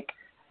something like,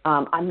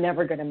 I'm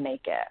never going to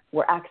make it,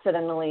 we're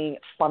accidentally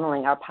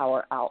funneling our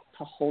power out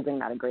to holding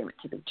that agreement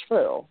to be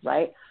true,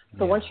 right?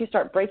 So once you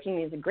start breaking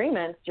these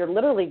agreements, you're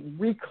literally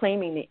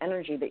reclaiming the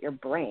energy that your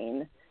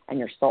brain and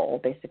your soul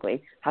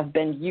basically have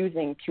been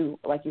using to,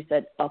 like you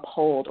said,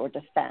 uphold or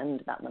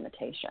defend that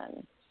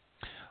limitation.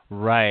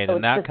 Right, so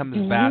and that comes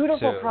back to... it's a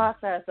beautiful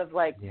process of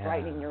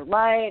brightening your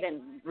light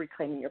and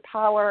reclaiming your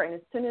power. And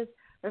as soon as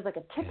there's a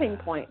tipping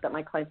point that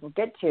my clients will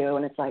get to,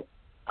 and it's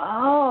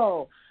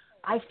oh,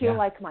 I feel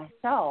like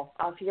myself.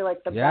 I feel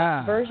like the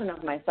best version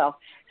of myself.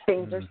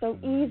 Things are so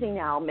easy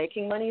now.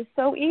 Making money is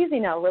so easy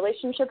now.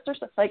 Relationships are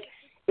so,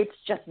 it's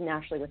just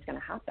naturally what's going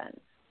to happen.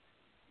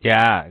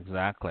 Yeah,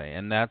 exactly.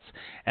 And that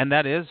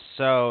is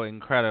so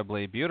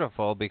incredibly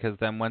beautiful because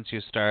then once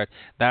you start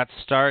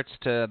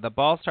the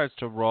ball starts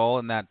to roll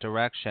in that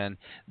direction,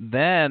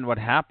 then what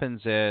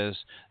happens is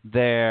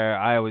there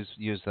I always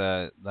use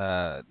the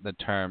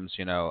terms,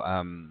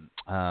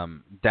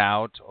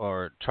 doubt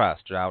or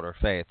trust, doubt or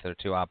faith. They're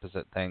two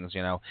opposite things,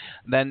 you know.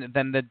 Then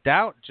the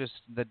doubt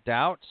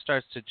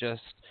starts to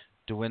just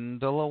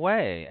dwindle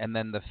away, and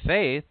then the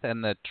faith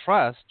and the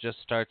trust just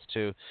starts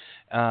to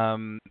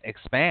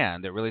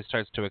expand. It really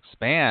starts to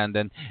expand,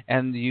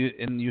 and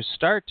you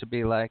start to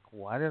be like,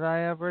 why did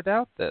I ever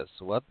doubt this?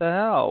 What the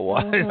hell?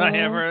 Why did I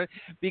Mhm. ever?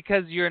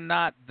 Because you're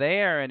not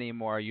there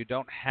anymore. You've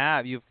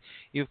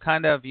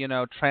kind of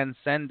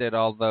transcended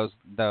all those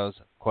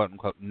quote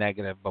unquote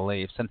negative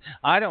beliefs. And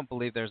I don't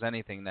believe there's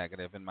anything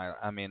negative in my.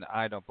 I mean,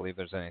 I don't believe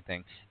there's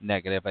anything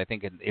negative. I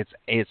think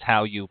it's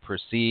how you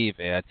perceive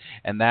it,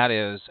 and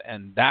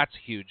that's a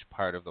huge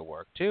part of the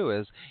work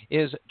too.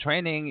 Is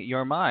training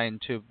your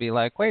mind to be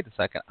like, wait a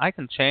second, I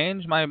can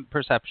change my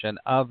perception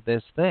of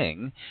this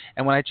thing,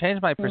 and when I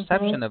change my Mhm.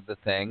 perception of the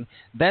thing,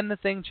 then the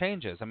thing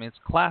changes. I mean, it's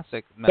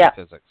classic Yeah.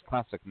 metaphysics,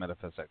 classic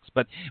metaphysics.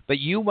 But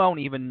you won't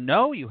even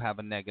know you have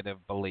a negative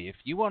belief.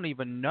 You won't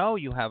even know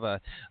you have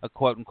a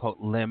quote unquote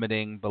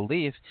limiting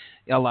belief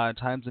a lot of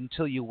times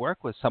until you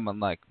work with someone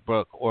like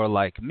Brooke or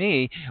like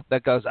me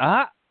that goes,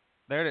 there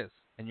it is.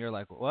 And you're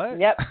like, what?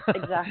 Yep.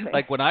 Exactly.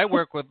 Like when I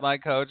work with my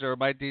coach or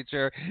my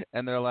teacher,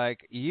 and they're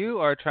like, you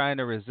are trying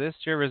to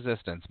resist your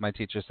resistance. My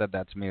teacher said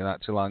that to me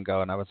not too long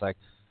ago, and I was like,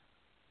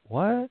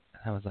 what?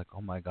 I was like,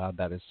 oh my God,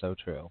 that is so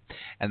true.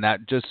 And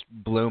that just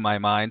blew my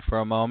mind for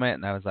a moment.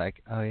 And I was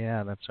like, oh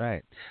yeah, that's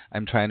right.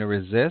 I'm trying to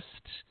resist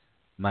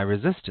my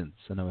resistance.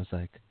 And I was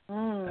like,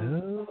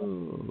 Mm.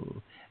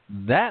 oh,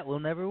 that will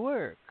never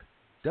work.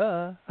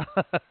 Duh.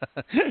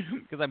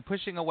 Because I'm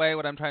pushing away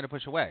what I'm trying to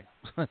push away.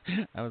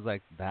 I was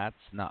like, that's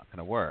not going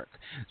to work.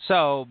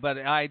 So, but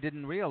I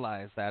didn't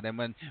realize that.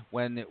 And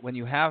when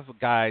you have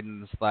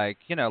guidance like,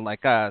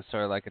 like us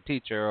or like a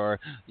teacher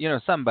or,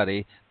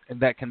 somebody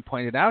that can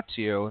point it out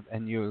to you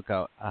and you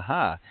go,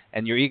 aha,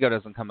 and your ego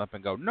doesn't come up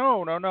and go,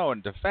 no, no, no,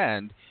 and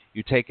defend.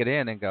 You take it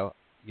in and go,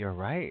 you're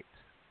right.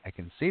 I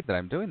can see that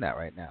I'm doing that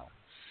right now.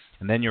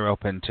 And then you're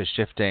open to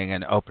shifting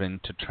and open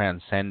to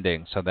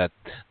transcending, so that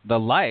the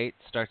light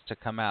starts to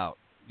come out,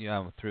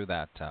 through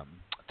that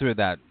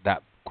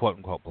quote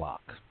unquote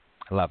block.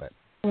 I love it.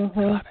 I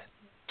Mhm. love it.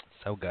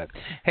 So good.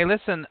 Hey,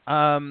 listen,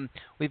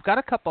 we've got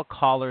a couple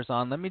callers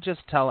on. Let me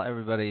just tell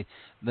everybody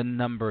the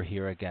number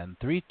here again: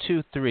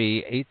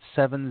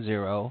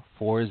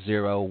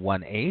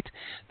 323-870-4018.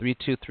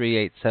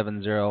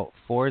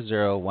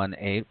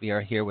 323-870-4018. We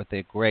are here with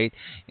a great,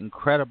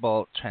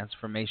 incredible,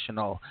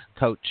 transformational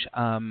coach,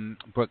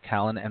 Brooke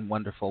Callan, and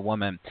wonderful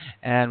woman.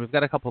 And we've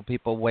got a couple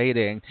people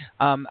waiting.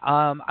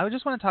 I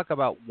just want to talk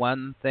about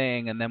one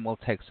thing, and then we'll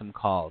take some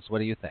calls. What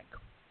do you think?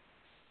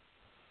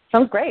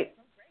 Sounds great.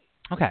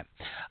 Okay.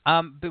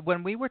 But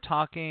when we were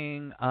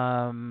talking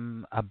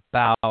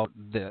about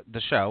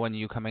the show and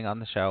you coming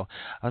on the show,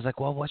 I was like,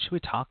 well, what should we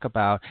talk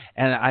about?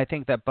 And I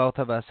think that both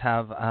of us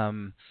have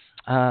a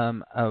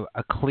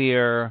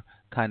clear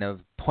kind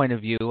of point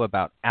of view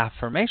about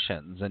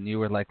affirmations. And you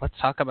were like, let's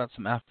talk about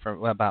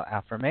about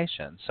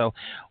affirmations. So,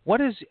 how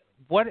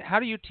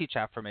do you teach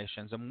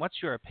affirmations, and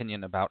what's your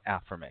opinion about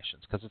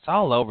affirmations? Because it's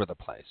all over the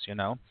place, you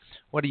know.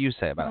 What do you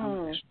say about Mm.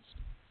 affirmations?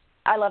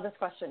 I love this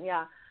question.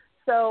 Yeah.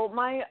 So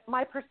my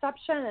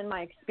perception and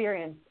my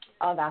experience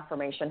of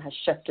affirmation has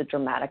shifted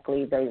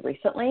dramatically very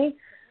recently,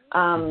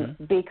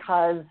 Mm-hmm.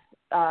 because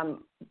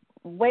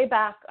way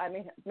back, I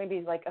mean, maybe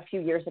like a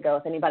few years ago,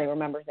 if anybody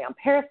remembers me on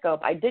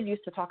Periscope, I did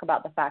used to talk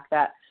about the fact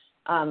that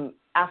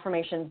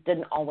affirmations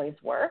didn't always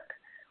work.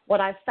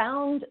 What I've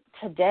found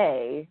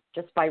today,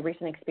 just by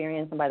recent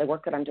experience and by the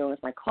work that I'm doing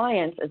with my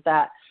clients, is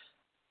that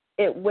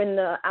when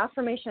the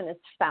affirmation is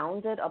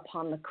founded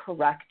upon the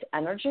correct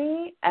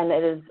energy and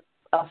it is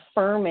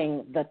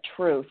affirming the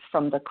truth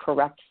from the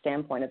correct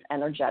standpoint of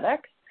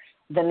energetics,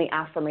 then the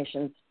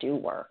affirmations do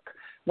work.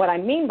 What I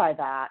mean by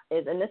that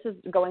is, and this is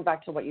going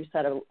back to what you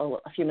said a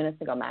few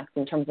minutes ago, Max,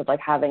 in terms of like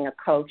having a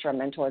coach or a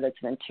mentor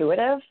that's an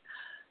intuitive.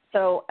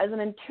 So as an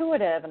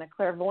intuitive and a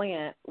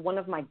clairvoyant, one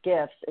of my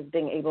gifts is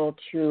being able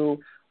to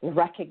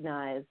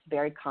recognize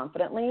very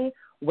confidently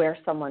where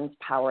someone's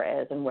power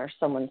is and where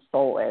someone's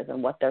soul is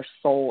and what their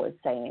soul is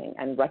saying,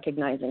 and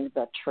recognizing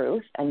the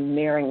truth and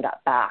mirroring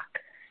that back,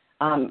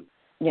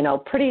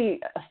 pretty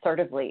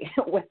assertively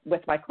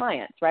with my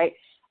clients, right?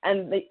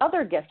 And the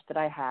other gift that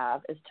I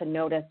have is to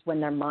notice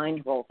when their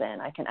mind rolls in.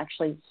 I can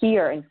actually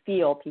hear and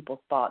feel people's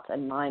thoughts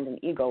and mind and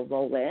ego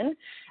roll in.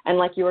 And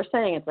like you were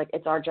saying, it's like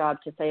it's our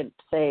job to say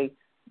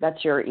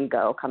that's your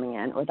ego coming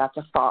in, or that's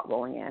a thought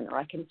rolling in, or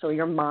I can feel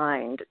your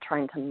mind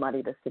trying to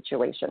muddy the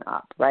situation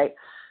up, right?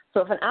 So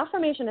if an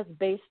affirmation is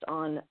based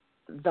on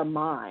the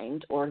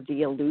mind or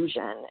the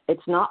illusion,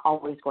 it's not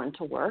always going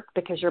to work,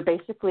 because you're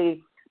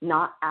basically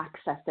not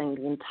accessing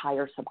the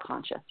entire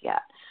subconscious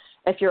yet.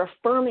 If you're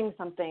affirming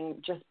something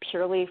just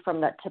purely from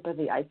that tip of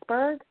the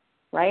iceberg,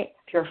 right?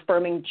 If you're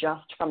affirming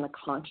just from the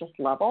conscious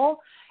level,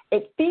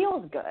 it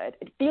feels good.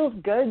 It feels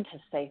good to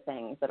say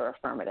things that are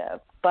affirmative,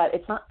 but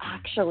it's not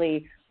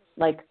actually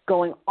like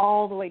going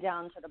all the way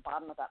down to the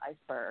bottom of that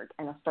iceberg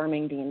and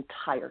affirming the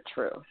entire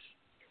truth.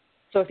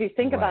 So if you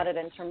think about it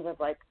in terms of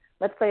like,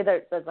 let's say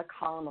there's a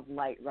column of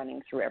light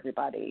running through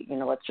everybody. You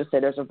know, let's just say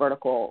there's a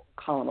vertical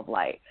column of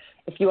light.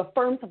 If you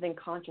affirm something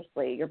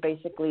consciously, you're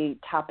basically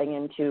tapping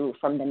into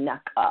from the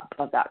neck up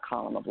of that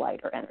column of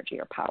light or energy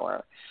or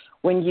power.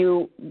 When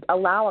you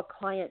allow a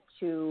client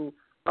to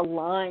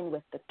align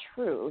with the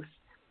truth,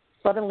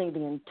 suddenly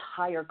the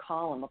entire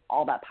column of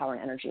all that power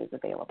and energy is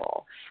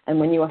available. And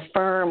when you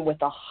affirm with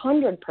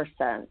 100%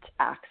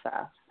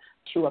 access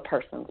to a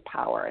person's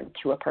power and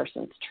to a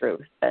person's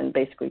truth, and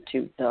basically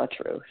to the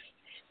truth,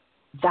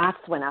 that's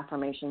when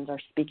affirmations are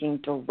speaking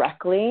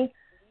directly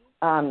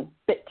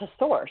bit to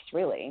source,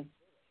 really.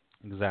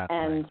 Exactly.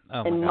 And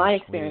in my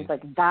experience,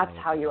 that's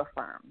how you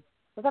affirm.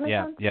 Does that make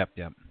sense? Yep.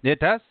 It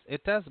does.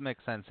 It does make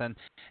sense,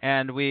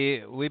 and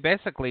we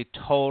basically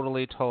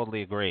totally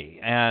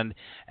agree. And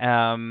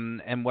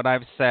what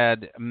I've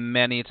said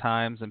many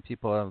times, and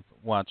people have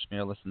watched me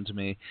or listened to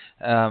me,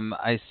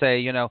 I say,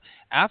 you know,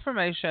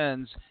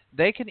 affirmations,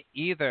 they can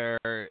either,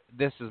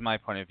 this is my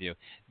point of view,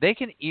 they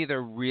can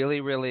either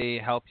really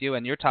help you,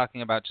 and you're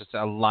talking about just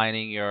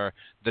aligning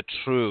the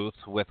truth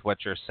with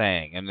what you're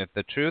saying. And if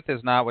the truth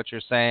is not what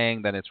you're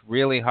saying, then it's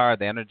really hard.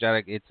 The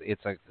energetic,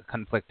 it's a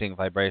conflicting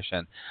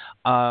vibration.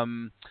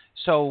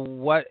 So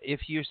what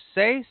if you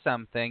say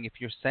something? If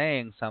you're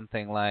saying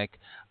something like,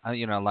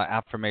 like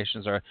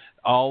affirmations are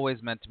always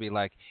meant to be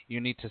like,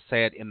 you need to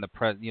say it in the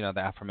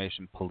the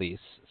affirmation police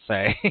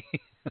say.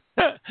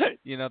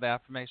 You know the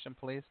affirmation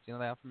police? Do you know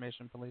the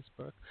affirmation police,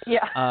 Brooke?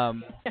 Yeah.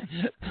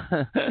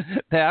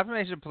 The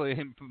affirmation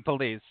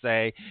police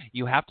say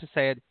you have to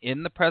say it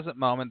in the present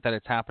moment that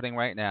it's happening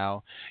right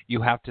now.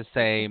 You have to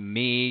say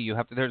me. You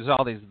have to. There's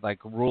all these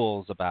like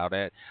rules about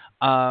it,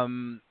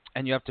 and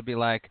you have to be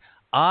like,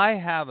 I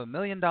have $1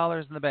 million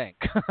in the bank.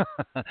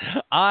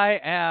 I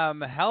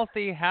am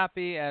healthy,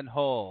 happy, and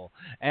whole.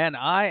 And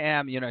I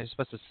am, you're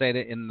supposed to say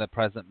it in the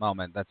present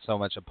moment. That's so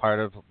much a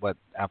part of what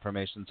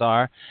affirmations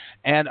are.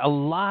 And a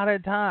lot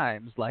of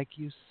times, like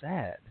you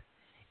said,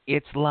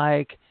 it's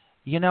like,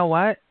 you know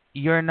what?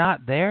 You're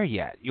not there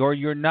yet.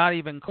 You're not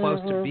even close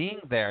to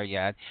being there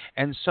yet.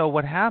 And so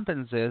what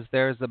happens is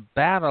there's a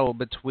battle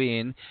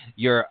between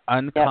your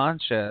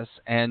unconscious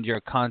and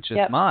your conscious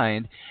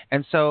mind.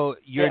 And so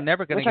you're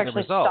never going to get a result.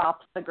 Which actually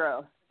stops the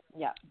growth.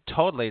 Yeah.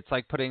 Totally. It's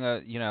like putting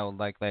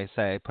like they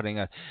say, putting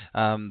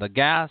the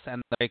gas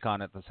and the brake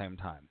on at the same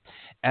time.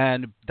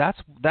 And that's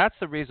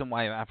the reason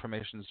why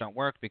affirmations don't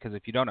work, because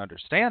if you don't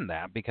understand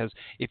that, because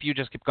if you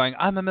just keep going,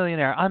 I'm a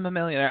millionaire, I'm a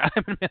millionaire,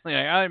 I'm a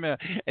millionaire,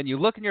 and you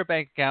look in your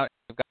bank account,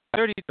 you've got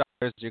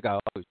 $30, you go,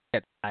 oh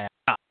shit, I am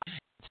not.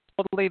 It's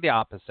totally the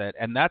opposite.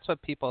 And that's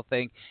what people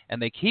think,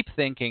 and they keep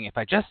thinking, if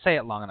I just say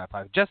it long enough,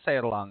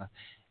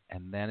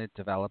 and then it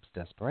develops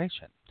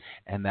desperation.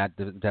 And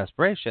that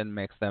desperation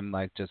makes them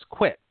like just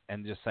quit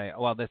and just say,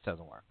 well, this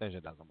doesn't work. This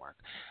doesn't work.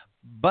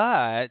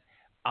 But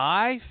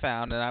I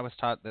found, and I was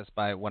taught this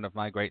by one of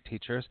my great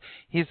teachers,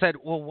 he said,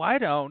 well, why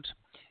don't,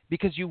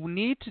 because you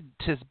need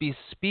to be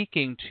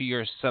speaking to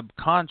your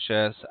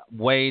subconscious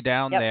way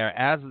down there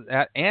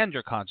and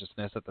your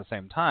consciousness at the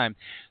same time.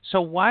 So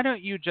why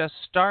don't you just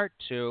start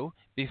to,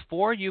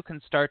 before you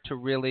can start to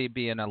really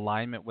be in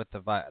alignment with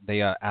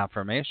the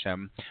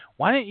affirmation,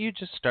 why don't you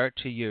just start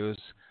to use,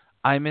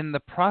 I'm in the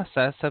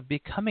process of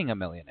becoming a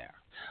millionaire.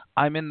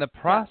 I'm in the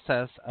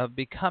process of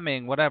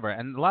becoming whatever.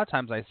 And a lot of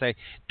times I say,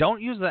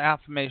 don't use the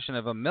affirmation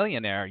of a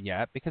millionaire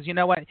yet, because you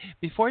know what?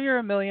 Before you're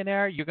a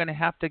millionaire, you're going to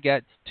have to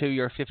get to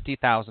your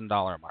 $50,000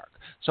 mark.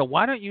 So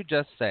why don't you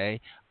just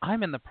say,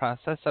 I'm in the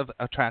process of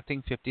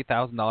attracting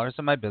 $50,000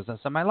 in my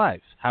business and my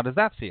life. How does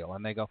that feel?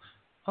 And they go,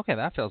 okay,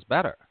 that feels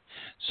better.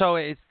 So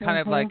it's kind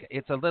of like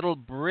it's a little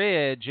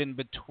bridge in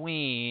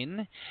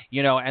between,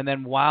 and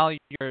then while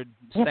you're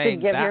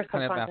saying that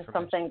kind of affirmation,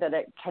 something that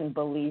it can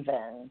believe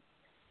in,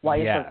 while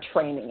you're sort of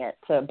training it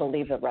to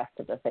believe the rest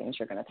of the things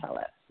you're going to tell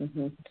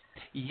it.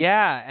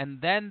 Yeah,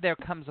 and then there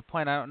comes a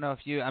point, I don't know if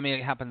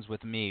it happens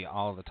with me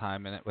all the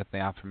time with the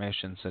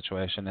affirmation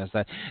situation, is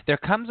that there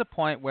comes a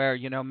point where,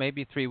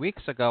 maybe 3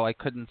 weeks ago I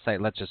couldn't say,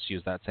 let's just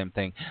use that same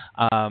thing,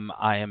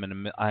 I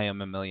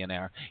am a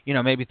millionaire.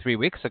 Maybe 3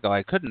 weeks ago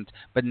I couldn't,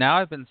 but now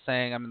I've been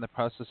saying I'm in the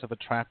process of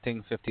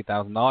attracting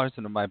 $50,000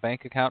 into my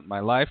bank account in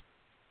my life.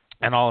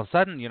 And all of a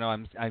sudden,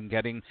 I'm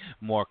getting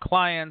more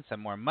clients and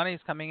more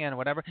money's coming in,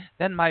 whatever.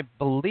 Then my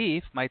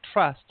belief, my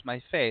trust,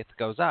 my faith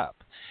goes up.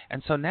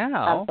 And so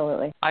now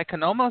I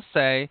can almost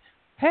say,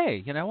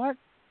 hey, you know what?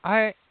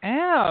 I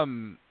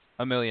am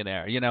a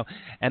millionaire,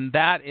 And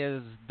that's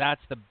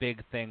the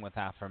big thing with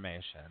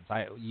affirmations.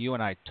 You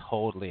and I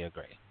totally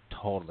agree.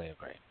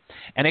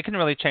 And it can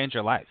really change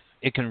your life.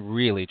 It can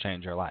really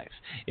change your life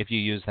if you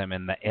use them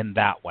in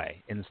that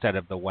way, instead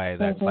of the way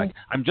that's like,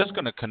 I'm just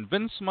going to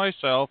convince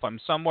myself I'm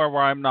somewhere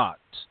where I'm not.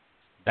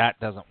 That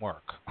doesn't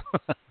work.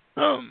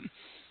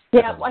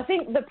 Yeah, well, I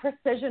think the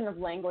precision of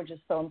language is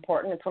so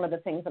important. It's one of the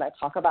things that I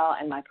talk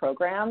about in my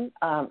program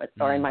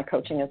or in my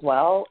coaching as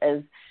well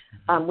is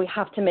we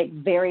have to make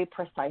very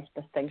precise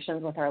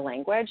distinctions with our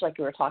language like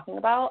you were talking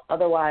about.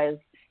 Otherwise,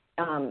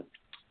 our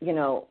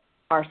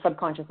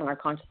subconscious and our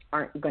conscious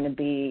aren't going to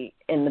be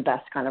in the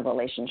best kind of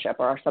relationship,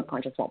 or our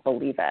subconscious won't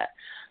believe it.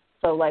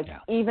 So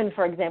even,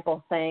 for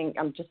example, saying,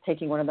 I'm just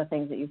taking one of the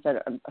things that you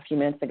said a few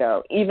minutes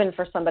ago, even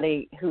for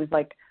somebody who's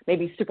like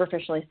maybe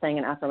superficially saying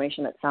an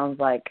affirmation that sounds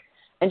like,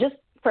 and just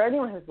for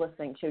anyone who's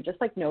listening too, just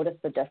like notice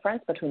the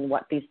difference between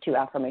what these two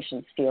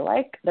affirmations feel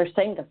like. They're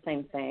saying the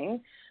same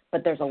thing,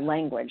 but there's a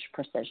language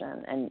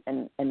precision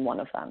in one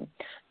of them.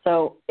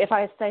 So if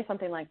I say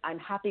something like, I'm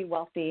happy,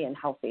 wealthy, and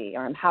healthy,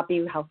 or I'm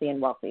happy, healthy,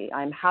 and wealthy,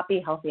 I'm happy,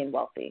 healthy, and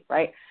wealthy,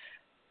 right?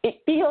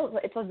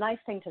 It's a nice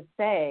thing to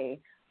say.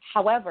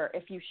 However,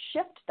 if you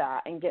shift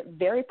that and get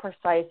very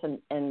precise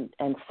and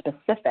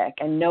specific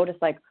and notice,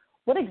 like,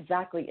 what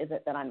exactly is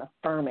it that I'm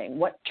affirming?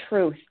 What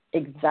truth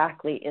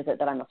exactly is it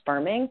that I'm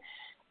affirming?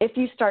 If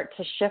you start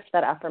to shift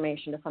that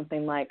affirmation to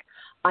something like,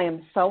 I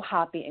am so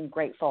happy and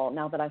grateful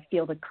now that I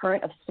feel the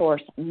current of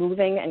source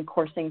moving and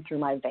coursing through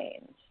my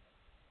veins.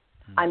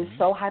 I'm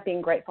so happy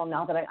and grateful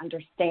now that I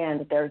understand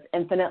that there's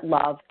infinite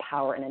love,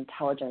 power, and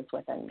intelligence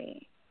within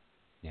me.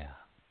 Yeah.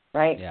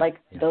 Right?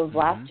 Those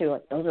last two,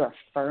 those are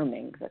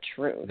affirming the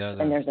truth.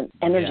 And there's an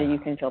energy you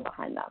can feel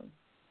behind them.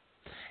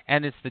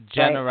 And it's the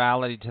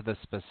generality to the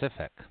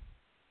specific.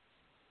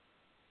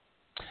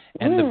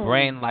 And the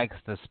brain likes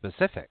the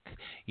specific.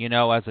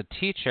 As a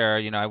teacher,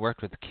 I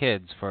worked with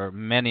kids for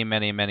many,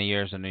 many, many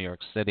years in New York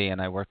City,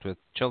 and I worked with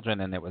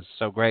children, and it was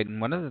so great. And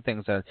one of the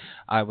things that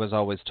I was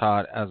always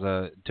taught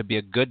to be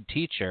a good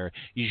teacher,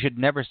 you should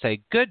never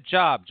say, good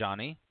job,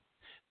 Johnny.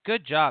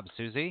 Good job,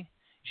 Susie.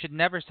 You should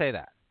never say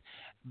that.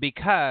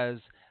 Because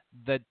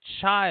the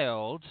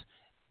child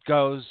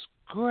goes,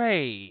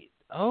 great,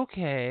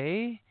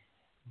 okay.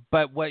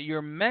 But what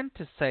you're meant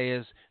to say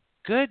is,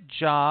 good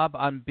job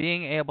on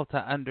being able to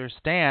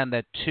understand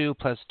that 2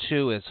 +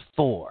 2 is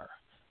 4.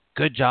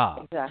 Good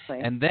job.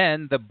 Exactly. And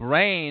then the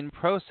brain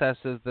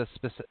processes the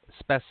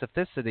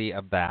specificity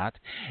of that,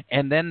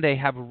 and then they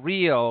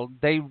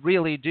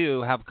really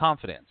do have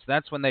confidence.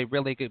 That's when they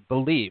really get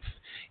belief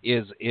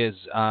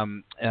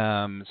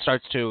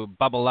starts to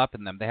bubble up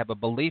in them. They have a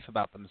belief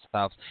about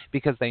themselves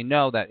because they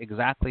know that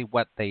exactly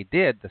what they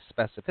did, the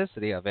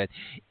specificity of it,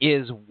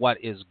 is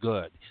what is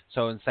good.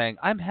 So in saying,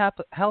 I'm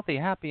healthy,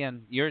 happy,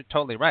 and you're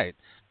totally right,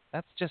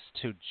 that's just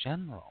too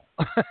general.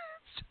 It's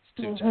just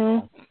too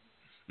general.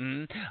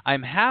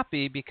 I'm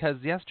happy because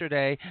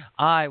yesterday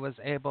I was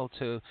able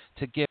to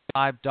give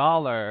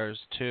 $5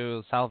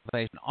 to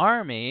Salvation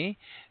Army,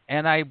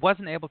 and I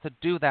wasn't able to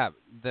do that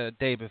the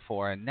day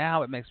before, and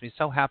now it makes me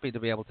so happy to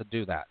be able to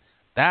do that.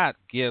 That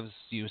gives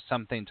you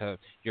something to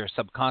your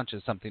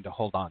subconscious, something to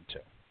hold on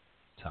to.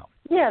 So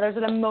there's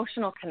an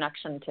emotional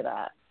connection to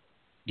that.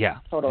 Yeah,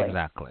 totally.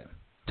 Exactly.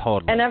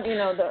 Totally. And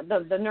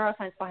the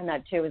neuroscience behind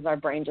that too is our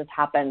brain just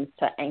happens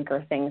to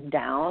anchor things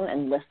down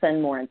and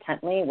listen more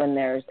intently when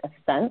there's a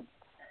sense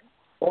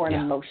or an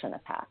emotion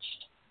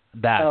attached.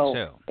 That so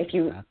too. If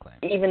you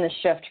even the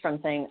shift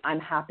from saying I'm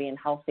happy and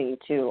healthy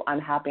to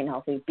I'm happy and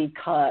healthy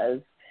because,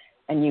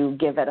 and you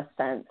give it a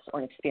sense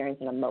or an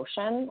experience, an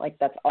emotion, like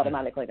that's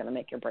automatically going to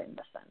make your brain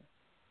listen.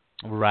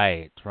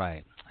 Right.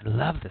 I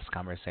love this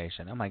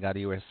conversation. Oh my God,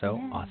 you were so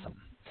awesome.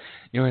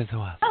 You were so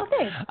awesome. Oh,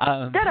 thanks.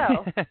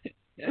 Ditto.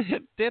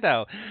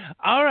 Ditto.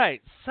 All right,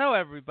 so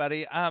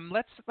everybody,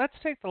 let's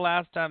take the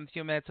last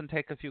few minutes and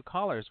take a few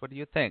callers. What do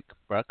you think,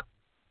 Brooke?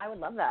 I would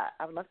love that.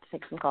 I would love to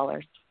take some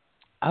callers.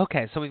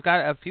 Okay, so we've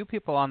got a few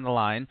people on the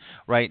line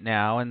right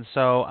now, and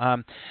so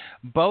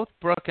both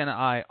Brooke and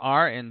I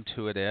are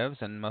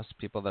intuitives, and most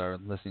people that are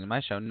listening to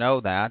my show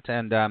know that.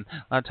 And a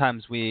lot of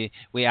times we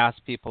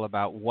ask people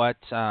about what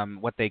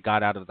they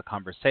got out of the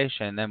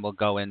conversation, and then we'll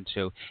go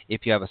into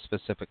if you have a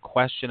specific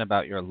question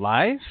about your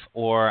life,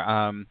 or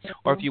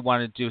if you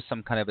want to do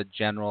some kind of a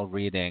general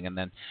reading, and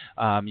then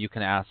you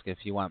can ask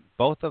if you want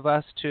both of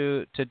us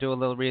to do a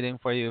little reading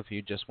for you, if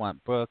you just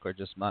want Brooke or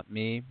just want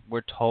me.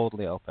 We're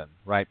totally open,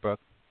 right, Brooke?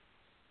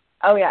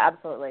 Oh, yeah,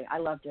 absolutely. I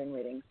love doing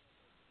readings.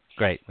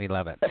 Great. We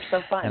love it. They're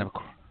so fun. And of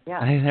course,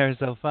 they're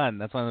so fun.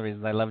 That's one of the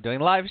reasons I love doing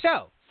a live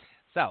show.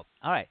 So,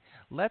 all right,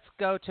 let's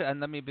go to,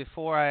 and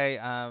before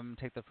I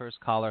take the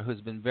first caller,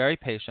 who's been very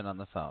patient on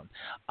the phone,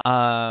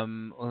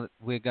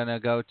 we're going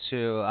to go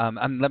to,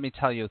 let me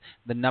tell you,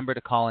 the number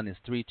to call in is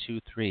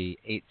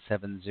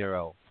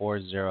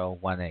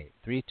 323-870-4018.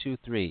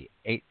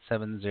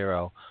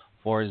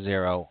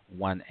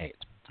 323-870-4018.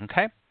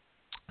 Okay?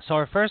 So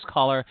our first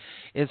caller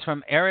is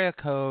from area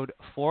code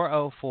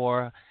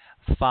 404-550.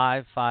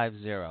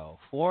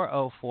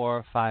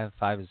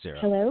 404-550.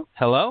 Hello?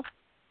 Hello?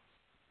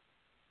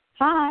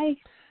 Hi.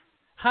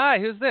 Hi,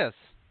 who's this?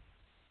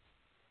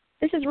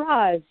 This is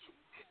Roz.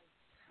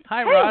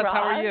 Hi, hey, Roz. Roz.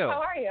 How are you?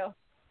 How are you?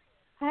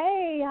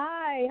 Hey,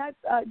 hi.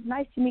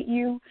 Nice to meet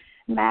you,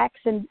 Max,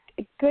 and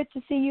good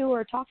to see you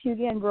or talk to you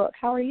again, Brooke.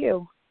 How are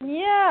you?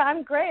 Yeah,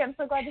 I'm great. I'm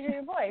so glad to hear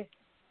your voice.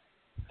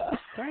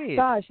 Great.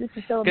 Gosh, this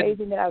is so Good.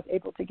 amazing that I was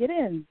able to get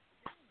in.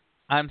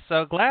 I'm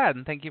so glad,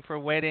 and thank you for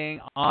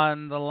waiting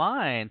on the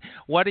line.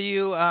 What are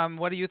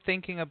you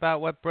thinking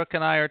about what Brooke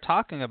and I are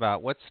talking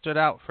about? What stood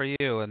out for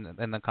you in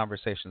the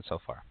conversation so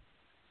far?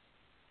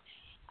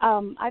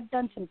 I've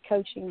done some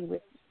coaching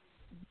with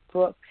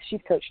Brooke.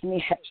 She's coached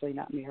me, actually,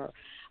 not me, her,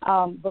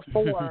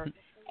 before.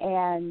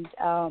 And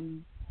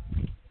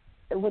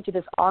I went to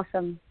this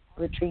awesome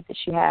retreat that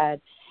she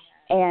had,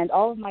 and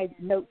all of my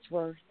notes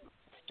were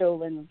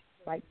stolen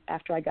right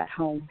after I got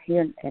home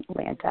here in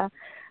Atlanta.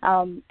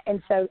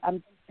 And so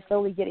I'm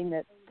slowly getting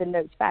the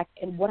notes back.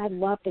 And what I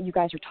love that you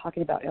guys are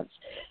talking about is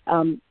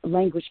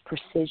language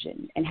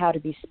precision and how to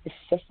be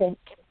specific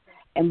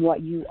in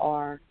what you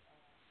are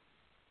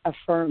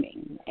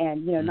affirming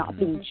and, not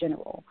being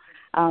general.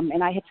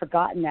 And I had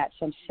forgotten that,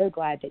 so I'm so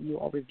glad that you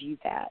all reviewed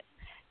that.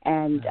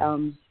 And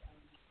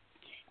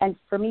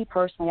for me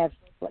personally, I've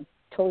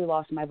totally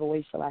lost my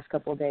voice the last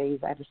couple of days.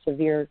 I have a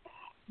severe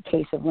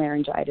case of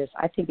laryngitis.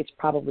 I think it's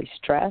probably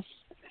stress.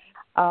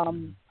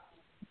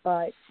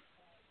 But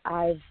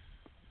I've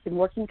been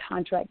working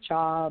contract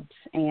jobs,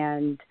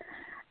 and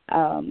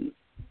I'm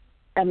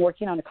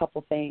working on a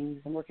couple things.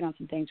 I'm working on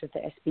some things with the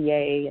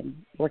SBA and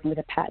working with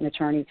a patent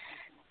attorney.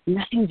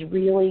 Nothing's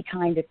really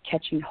kind of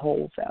catching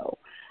hold, though.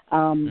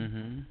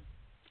 And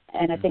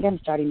I think I'm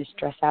starting to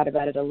stress out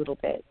about it a little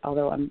bit,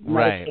 although I'm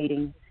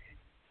meditating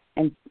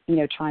and,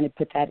 trying to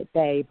put that at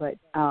bay. But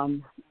I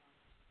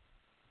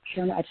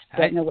don't know. I just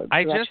don't know what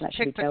direction I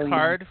should be going. I just picked a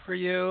card for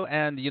you,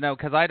 and,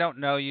 because I don't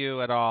know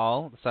you at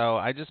all, so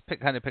I just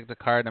picked a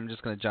card. I'm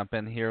just going to jump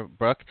in here,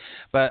 Brooke.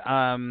 But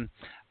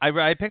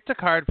I picked a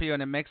card for you,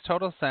 and it makes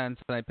total sense.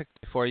 And I picked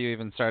before you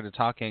even started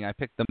talking. I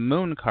picked the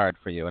Moon card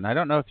for you, and I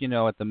don't know if you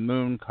know what the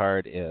Moon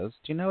card is.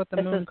 Do you know what the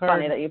Moon card is? This is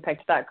funny that you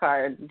picked that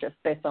card just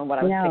based on what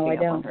I was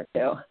picking up on her,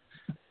 too.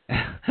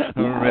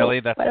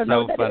 Really? That's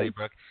so funny,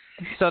 Brooke.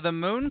 So the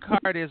Moon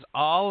card is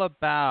all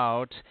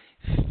about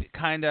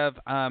kind of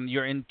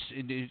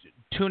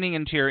tuning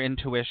into your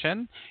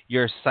intuition,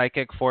 your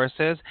psychic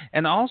forces,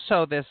 and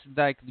also this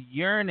like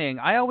yearning.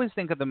 I always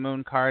think of the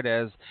Moon card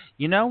as,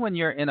 when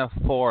you're in a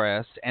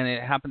forest and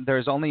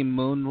there's only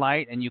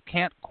moonlight and you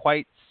can't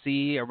quite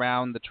see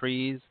around the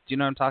trees. Do you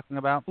know what I'm talking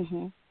about?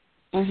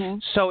 Mm-hmm.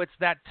 So it's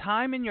that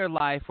time in your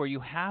life where you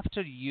have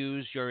to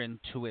use your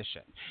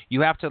intuition.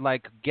 You have to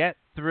get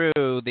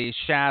through these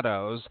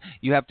shadows.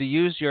 You have to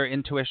use your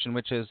intuition,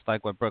 which is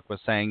like what Brooke was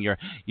saying,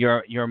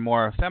 your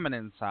more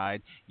feminine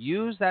side.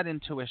 Use that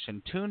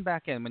intuition. Tune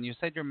back in. When you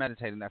said you're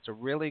meditating, that's a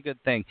really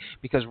good thing,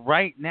 because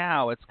right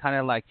now it's kind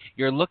of like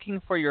you're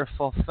looking for your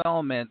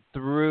fulfillment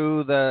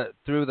through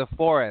the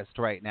forest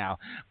right now.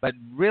 But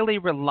really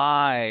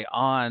rely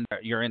on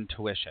your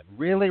intuition.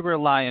 Really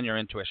rely on your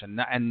intuition,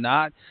 and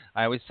not.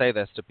 I always say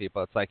this to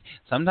people. It's like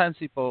sometimes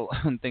people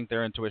think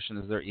their intuition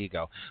is their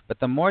ego, but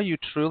the more you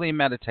truly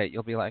meditate,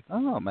 you'll be like,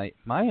 oh,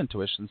 my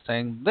intuition's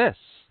saying this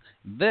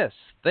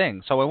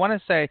thing. So I want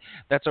to say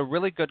that's a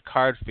really good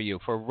card for you.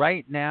 For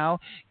right now,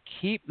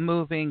 keep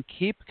moving,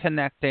 keep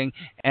connecting,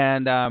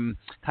 and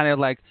kind of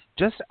like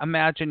just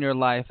imagine your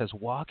life as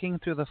walking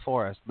through the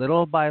forest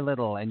little by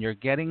little, and you're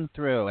getting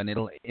through, and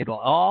it'll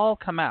all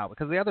come out.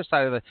 Because the other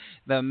side of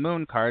the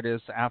Moon card is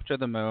after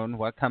the moon,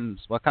 what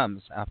comes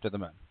after the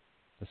moon?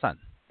 The sun.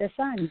 The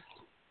sun.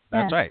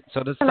 That's right.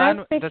 So the sun. Can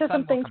I speak to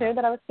something too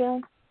that I was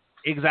feeling?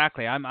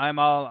 Exactly. I'm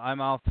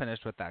all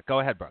finished with that. Go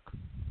ahead, Brooke.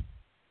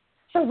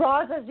 So,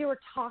 Roz, as you were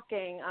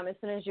talking, as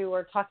soon as you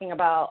were talking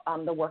about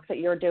the work that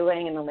you're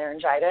doing and the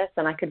laryngitis,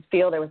 and I could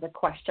feel there was a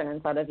question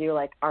inside of you,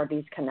 like, are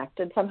these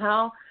connected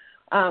somehow?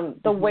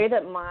 The way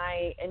that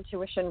my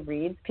intuition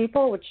reads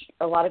people, which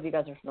a lot of you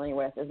guys are familiar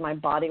with, is my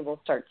body will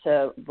start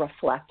to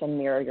reflect and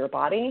mirror your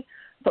body.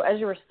 So as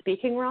you were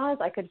speaking, Roz,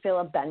 I could feel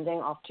a bending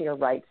off to your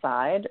right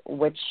side,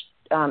 which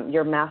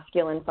your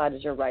masculine side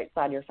is your right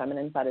side, your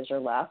feminine side is your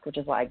left, which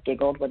is why I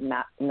giggled when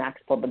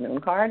Max pulled the Moon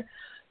card.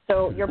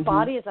 So your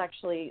body is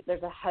actually,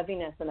 there's a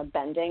heaviness and a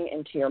bending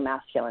into your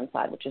masculine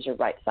side, which is your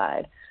right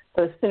side.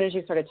 So as soon as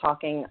you started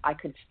talking, I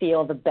could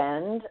feel the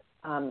bend.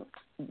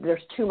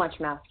 There's too much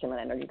masculine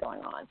energy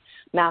going on.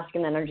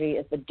 Masculine energy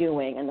is the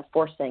doing and the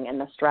forcing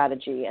and the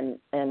strategy and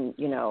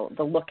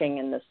the looking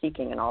and the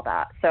seeking and all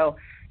that. So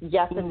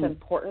yes, it's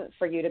important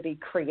for you to be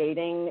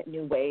creating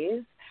new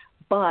ways,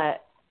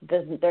 but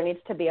there needs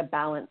to be a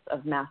balance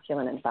of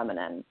masculine and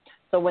feminine.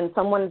 So when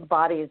someone's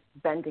body is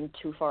bending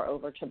too far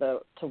over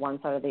to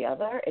one side or the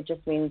other, it just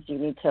means you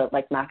need to,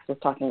 like Max was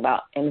talking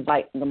about,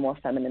 invite the more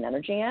feminine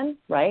energy in,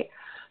 right?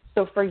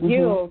 So for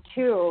you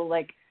too,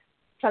 like,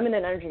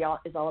 feminine energy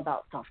is all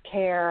about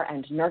self-care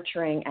and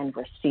nurturing and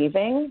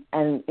receiving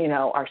and,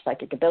 our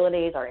psychic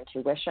abilities, our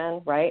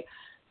intuition, right?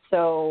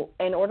 So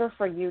in order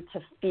for you to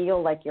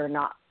feel like you're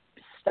not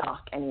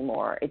stuck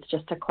anymore, it's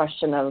just a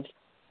question of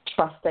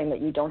trusting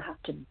that you don't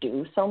have to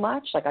do so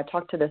much. Like I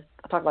talk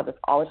about this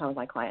all the time with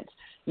my clients.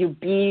 You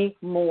be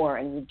more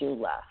and you do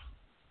less.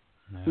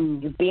 Yeah.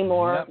 You be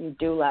more, you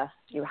do less,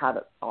 you have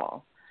it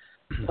all.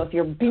 So if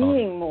you're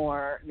being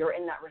more, you're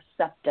in that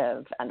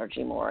receptive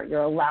energy more.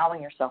 You're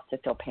allowing yourself to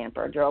feel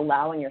pampered. You're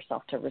allowing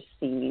yourself to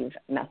receive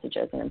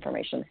messages and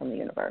information from the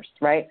universe,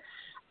 right?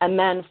 And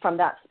then from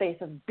that space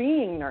of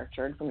being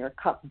nurtured, from your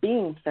cup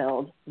being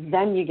filled,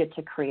 then you get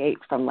to create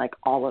from like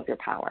all of your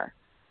power.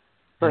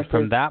 And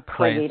from that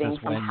place creating is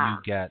from when half.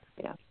 you get,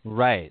 Yeah.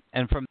 right.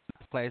 And from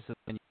that place is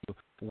when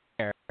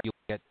you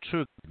get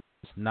true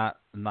guidance,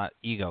 not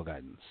ego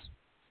guidance.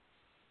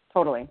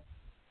 Totally.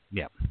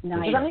 Yeah.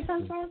 Nice. Does that make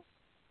sense, Roz?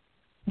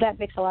 That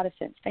makes a lot of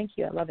sense. Thank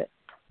you. I love it.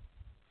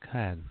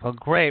 Good. Well,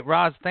 great.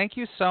 Roz, thank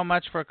you so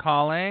much for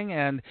calling,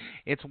 and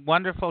it's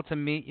wonderful to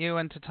meet you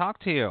and to talk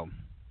to you.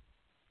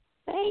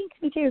 Thanks.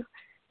 Me too.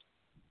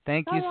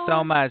 Thank Bye, you Roz.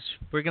 so much.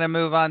 We're going to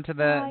move on to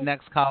the Bye.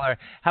 next caller.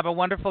 Have a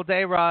wonderful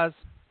day, Roz.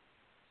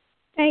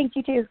 Thanks.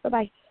 You too.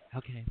 Bye-bye.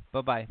 Okay.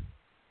 Bye-bye.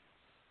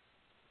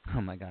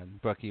 Oh, my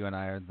God. Brooke, you and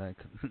I are like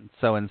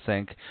so in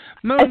sync.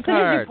 Moon As soon as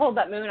card. you pulled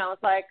that moon, I was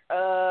like,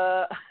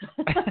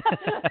 is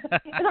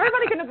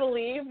everybody going to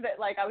believe that,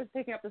 like, I was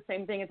picking up the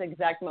same thing at the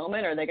exact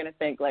moment, or are they going to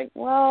think, like,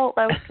 well,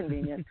 that was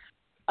convenient?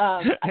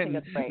 I think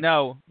that's great.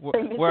 No, we're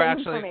same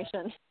actually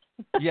information.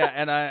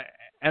 yeah,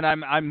 and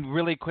I'm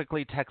really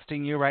quickly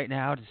texting you right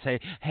now to say,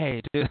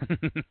 hey, dude.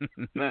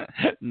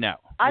 No.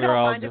 I don't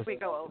mind just... if we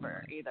go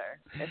over either,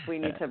 if we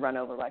need to run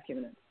over by a few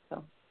minutes.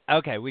 So.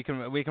 Okay, we can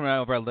run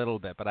over a little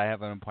bit, but I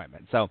have an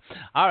appointment. So,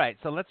 all right,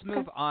 so let's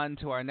move on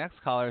to our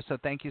next caller. So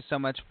thank you so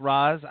much,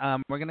 Roz.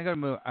 We're going to go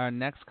to our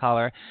next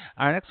caller.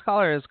 Our next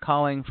caller is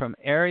calling from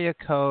area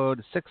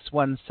code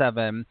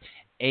 617-827.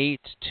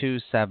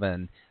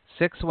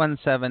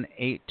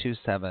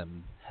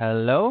 617-827.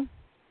 Hello?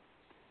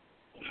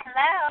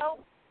 Hello.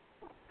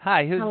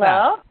 Hi, who's Hello?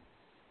 that?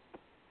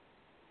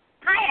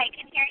 Hi, I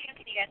can hear you.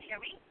 Can you guys hear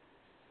me?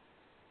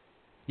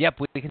 Yep,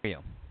 we can hear you.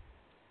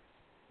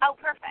 Oh,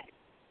 perfect.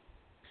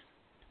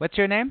 What's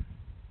your name?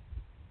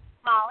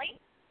 Molly?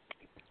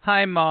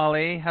 Hi,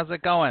 Molly. How's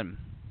it going?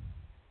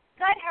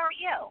 Good, how are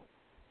you?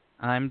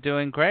 I'm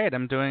doing great.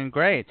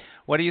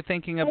 What are you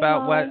thinking Hey,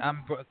 about Molly.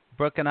 what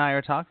Brooke and I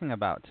are talking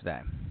about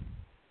today?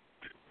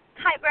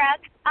 Hi,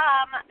 Brooke.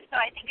 So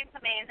I think it's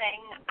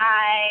amazing.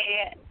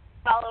 I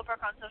follow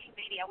Brooke on social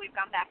media. We've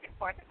gone back and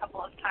forth a couple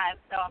of times,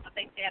 so I'm a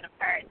big fan of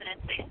hers, and it's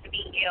nice to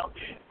meet you.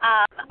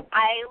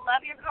 I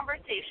love your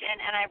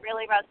conversation, and I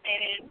really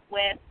resonated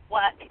with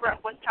what Brooke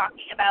was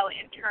talking about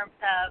in terms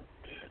of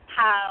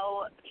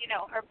how, you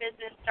know, her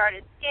business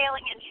started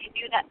scaling, and she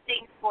knew that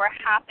things were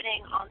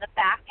happening on the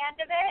back end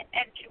of it,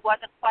 and she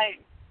wasn't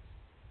quite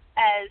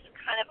as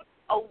kind of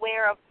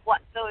aware of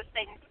what those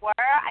things were.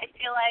 I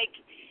feel like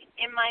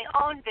in my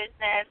own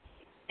business,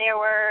 there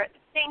were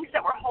things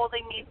that were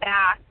holding me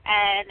back,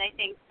 and I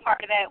think part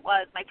of it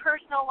was my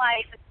personal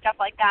life and stuff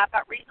like that,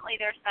 but recently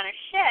there's been a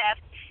shift,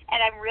 and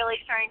I'm really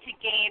starting to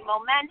gain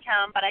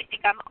momentum, but I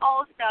think I'm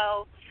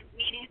also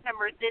meeting some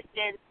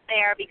resistance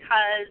there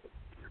because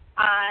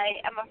I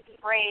am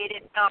afraid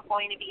it's not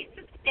going to be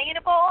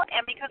sustainable,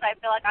 and because I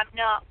feel like I'm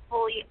not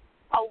fully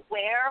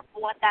aware of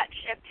what that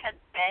shift has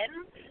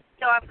been,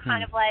 so I'm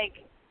kind of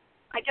like,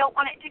 I don't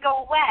want it to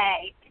go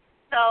away.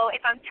 So if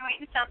I'm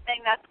doing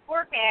something that's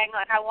working,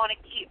 like I want to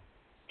keep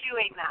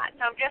doing that.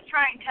 So I'm just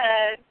trying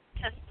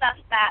to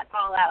suss that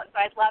all out. So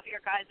I'd love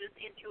your guys'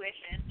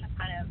 intuition to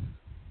kind of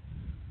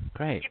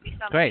give me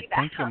some Great. feedback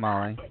Thank you, on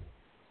Molly. that.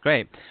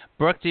 Great.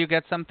 Brooke, do you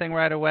get something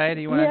right away?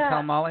 Do you want to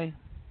tell Molly?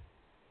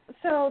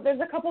 So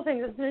there's a couple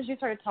things. As soon as you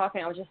started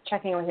talking, I was just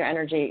checking with your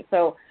energy.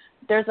 So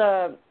there's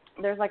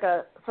like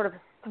a sort of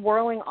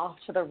swirling off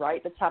to the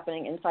right that's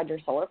happening inside your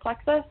solar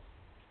plexus.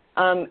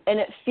 And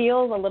it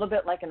feels a little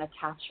bit like an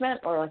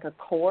attachment or like a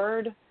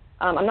cord.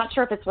 I'm not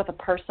sure if it's with a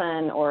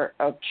person or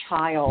a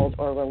child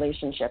or a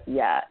relationship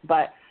yet,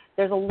 but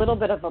there's a little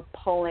bit of a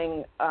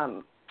pulling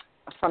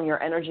from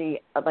your energy,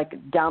 like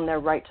down there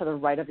right to the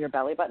right of your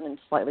belly button and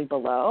slightly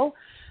below.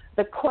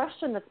 The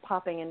question that's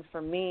popping in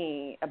for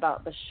me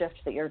about the shift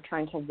that you're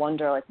trying to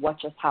wonder, like what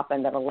just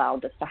happened that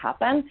allowed this to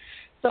happen.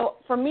 So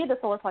for me, the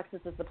solar plexus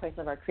is the place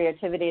of our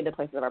creativity, the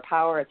place of our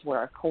power. It's where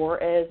our core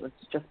is.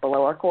 It's just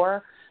below our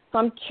core. So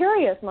I'm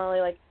curious, Molly,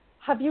 like,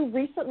 have you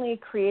recently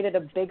created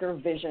a bigger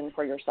vision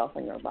for yourself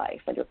and your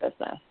life and your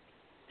business?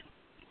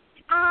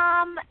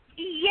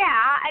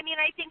 Yeah. I mean,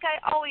 I think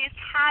I always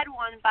had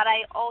one, but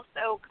I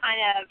also kind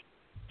of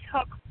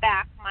took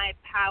back my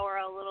power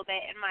a little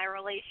bit in my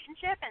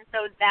relationship, and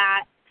so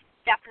that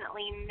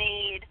definitely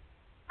made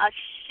a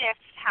shift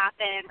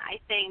happen, I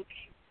think,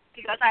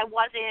 because I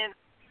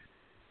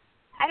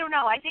don't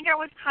know, I think I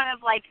was kind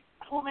of like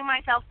holding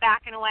myself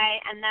back in a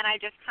way, and then I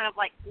just kind of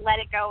like let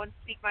it go and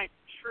speak my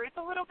truth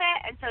a little bit,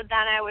 and so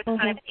then I was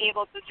kind of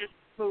able to just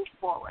move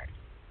forward.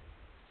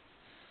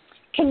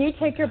 Can you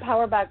take your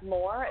power back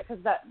more? Because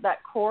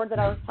that cord that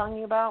I was telling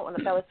you about, when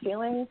I was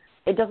feeling,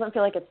 it doesn't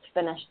feel like it's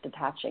finished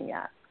detaching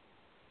yet.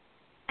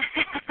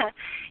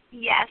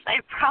 Yes, I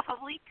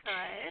probably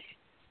could.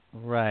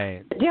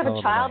 Right. Do you have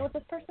a child with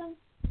this person?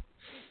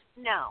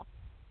 No.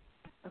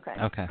 Okay.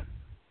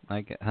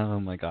 Oh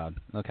my God.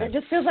 Okay. It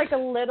just feels like a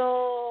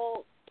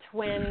little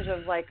twinge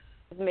of like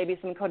maybe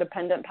some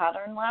codependent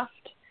pattern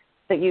left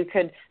that you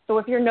could, so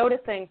if you're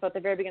noticing, so at the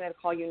very beginning of the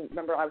call, you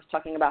remember I was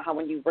talking about how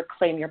when you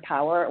reclaim your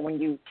power, or when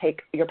you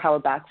take your power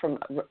back from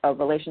a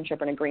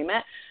relationship or an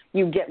agreement,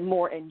 you get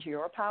more into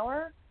your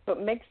power. So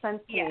it makes sense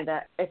to me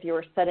that if you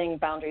were setting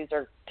boundaries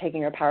or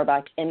taking your power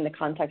back in the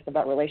context of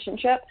that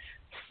relationship,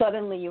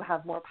 suddenly you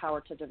have more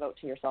power to devote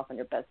to yourself and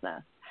your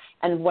business.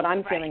 And what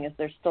I'm feeling is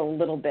there's still a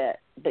little bit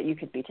that you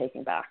could be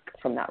taking back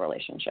from that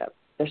relationship.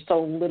 There's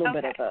still a little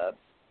bit of a,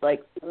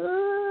 like,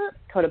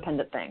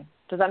 codependent thing.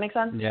 Does that make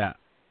sense? Yeah.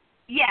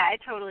 Yeah, it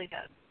totally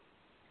does.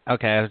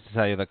 Okay, I have to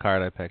tell you the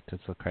card I picked.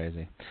 It's so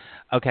crazy.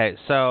 Okay,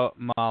 so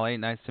Molly,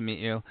 nice to meet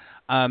you.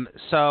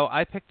 So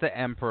I picked the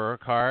Emperor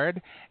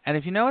card, and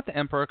if you know what the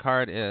Emperor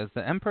card is,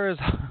 the Emperor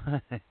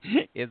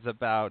is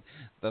about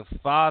the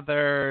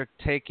father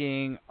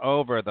taking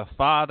over, the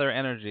father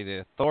energy, the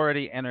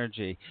authority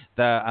energy.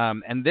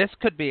 And this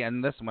could be,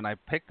 and this when I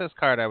picked this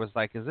card, I was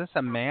like, is this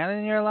a man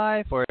in your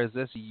life, or is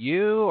this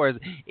you, or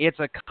it's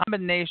a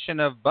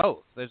combination of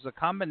both. There's a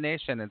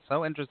combination. It's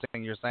so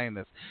interesting you're saying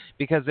this,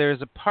 because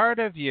there's a part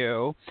of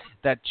you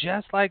that,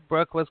 just like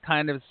Brooke was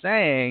kind of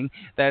saying,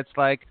 that's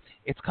like,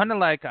 it's kind of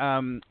like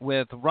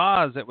with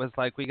Roz, it was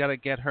like we got to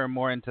get her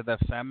more into the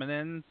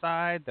feminine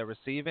side, the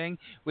receiving.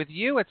 With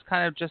you, it's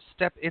kind of just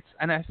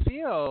and I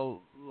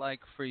feel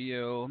like for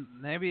you,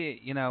 maybe,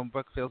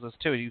 Brooke feels this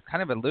too. You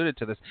kind of alluded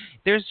to this.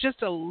 There's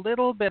just a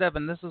little bit of,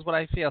 and this is what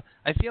I feel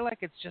like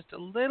it's just a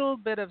little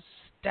bit of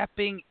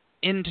stepping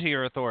into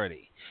your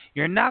authority.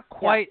 You're not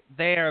quite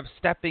there of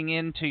stepping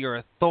into your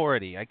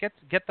authority. I get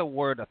the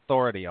word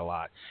authority a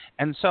lot.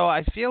 And so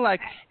I feel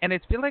like,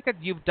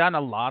 you've done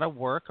a lot of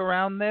work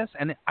around this,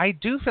 and I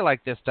do feel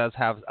like this does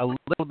have a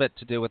little bit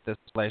to do with this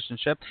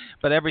relationship,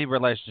 but every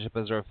relationship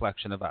is a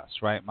reflection of us,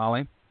 right,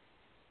 Molly?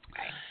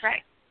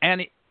 Right.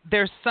 And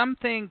there's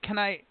something, can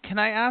I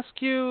ask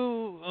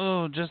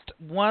you just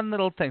one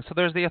little thing? So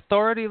there's the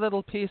authority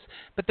little piece,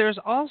 but there's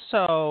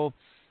also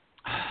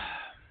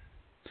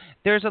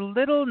there's a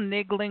little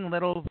niggling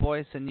little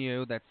voice in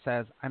you that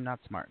says, I'm not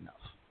smart enough.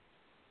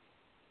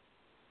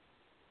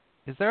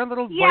 Is there a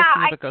little voice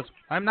in you that goes,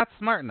 I'm not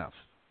smart enough?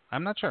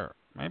 I'm not sure.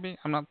 Maybe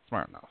I'm not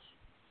smart enough.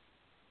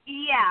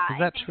 Yeah. Is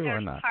that true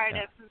or not? Part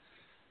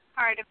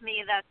of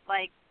me that's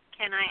like,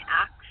 can I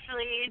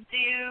actually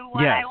do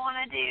what I want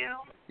to do?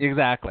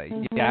 Exactly.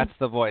 Mm-hmm. Yeah, that's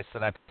the voice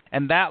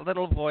and that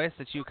little voice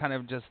that you kind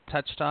of just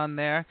touched on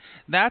there,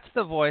 that's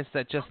the voice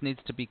that just needs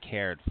to be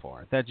cared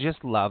for. That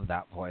just love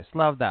that voice.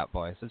 Love that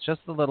voice. It's just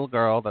the little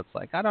girl that's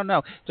like, I don't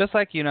know. Just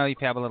like, if you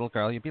have a little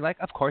girl, you'd be like,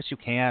 of course you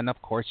can. Of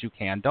course you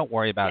can. Don't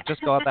worry about it. Just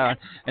go out there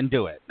and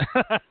do it.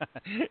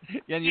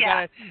 And you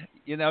gotta,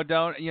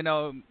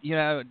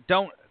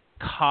 don't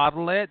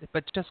coddle it,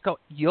 but just go,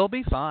 you'll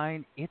be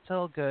fine. It's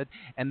all good.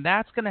 And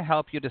that's going to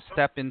help you to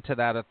step into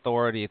that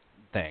authority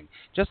thing.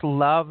 Just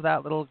love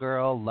that little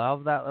girl,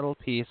 love that little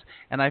piece.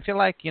 And I feel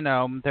like,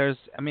 there's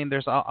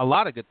a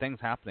lot of good things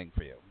happening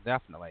for you,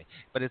 definitely.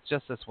 But it's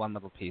just this one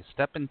little piece.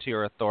 Step into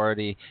your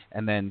authority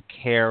and then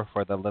care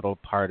for the little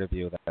part of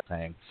you that's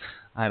saying,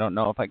 I don't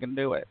know if I can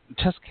do it.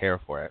 Just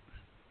care for it.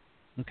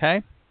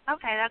 Okay?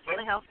 Okay, that's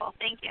really helpful.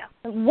 Thank you.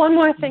 One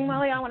more thing,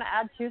 Molly, I want to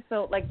add too.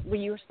 So, like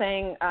when you were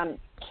saying,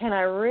 can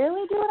I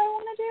really do what I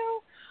want to do?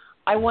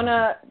 I want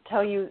to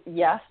tell you,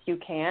 yes, you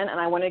can, and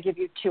I want to give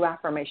you 2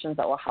 affirmations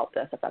that will help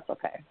this, if that's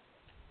okay.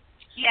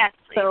 Yes,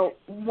 please. So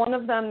one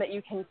of them that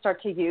you can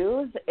start to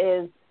use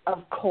is,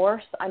 of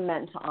course, I'm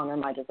meant to honor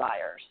my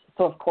desires.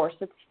 So, of course,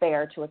 it's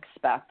fair to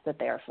expect that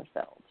they are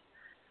fulfilled.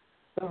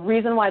 The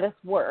reason why this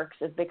works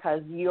is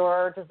because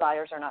your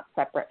desires are not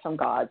separate from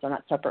God's, they're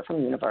not separate from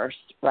the universe,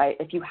 right?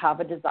 If you have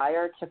a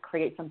desire to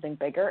create something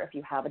bigger, if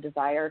you have a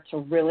desire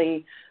to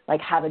really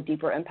have a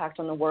deeper impact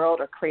on the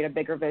world or create a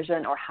bigger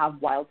vision or have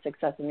wild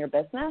success in your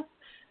business,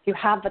 if you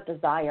have that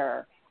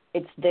desire,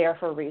 it's there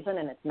for a reason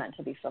and it's meant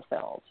to be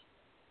fulfilled.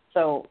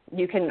 So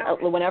you can,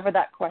 whenever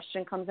that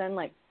question comes in,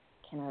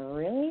 can I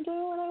really do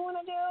what I want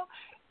to do?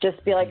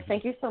 Just be like,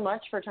 thank you so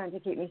much for trying to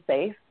keep me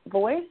safe,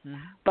 voice,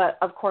 but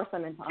of course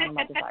I'm meant to honor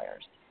my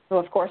desires. So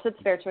of course it's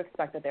fair to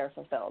expect that they're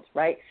fulfilled,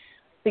 right?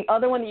 The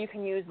other one that you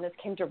can use, and this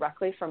came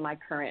directly from my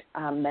current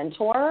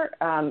mentor,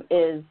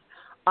 is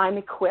I'm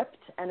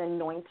equipped and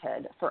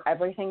anointed for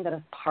everything that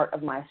is part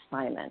of my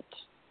assignment.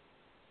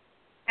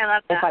 I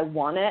love that. If I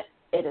want it,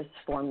 it is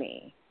for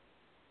me.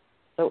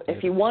 So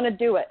if you want to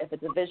do it, if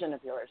it's a vision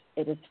of yours,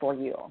 it is for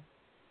you.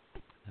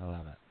 I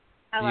love it.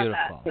 I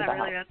Beautiful. love that. That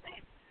really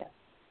resonates.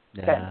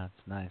 Yeah,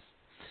 that's nice.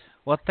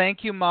 Well,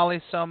 thank you, Molly,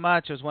 so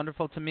much. It was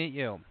wonderful to meet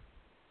you.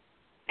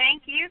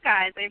 Thank you,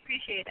 guys. I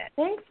appreciate it.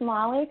 Thanks,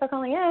 Molly, for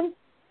calling in.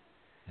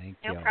 Thank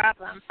you. No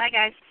problem. Bye,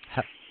 guys.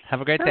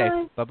 Have a great day.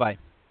 Bye-bye.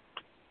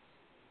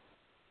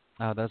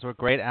 Oh, those were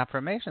great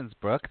affirmations,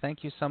 Brooke.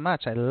 Thank you so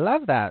much. I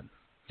love that.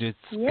 Just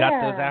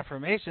got those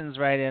affirmations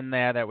right in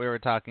there that we were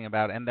talking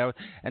about, and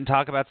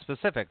talk about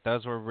specific.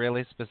 Those were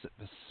really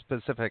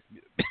specific,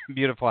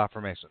 beautiful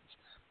affirmations.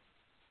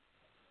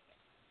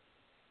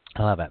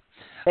 I love it.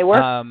 They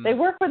work. They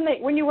work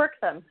when you work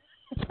them.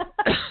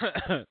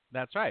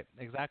 That's right.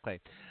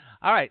 Exactly.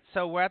 All right.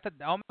 So we're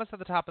almost at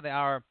the top of the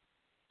hour.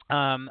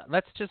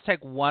 Let's just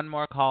take one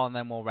more call and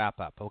then we'll wrap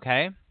up,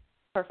 okay?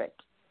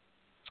 Perfect.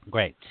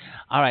 Great.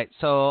 All right.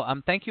 So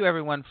thank you,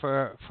 everyone,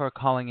 for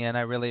calling in.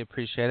 I really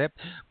appreciate it.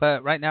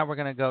 But right now we're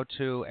going to go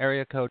to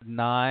area code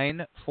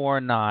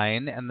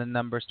 949, and the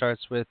number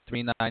starts with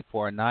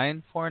 394.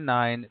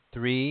 949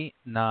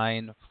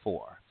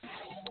 394.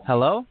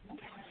 Hello?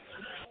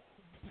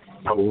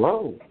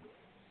 Hello.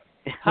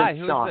 Hi,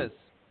 who Sean. is this?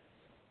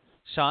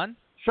 Sean?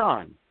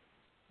 Sean.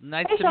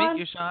 Nice Hey, to Sean. meet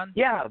you, Sean.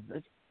 Yeah.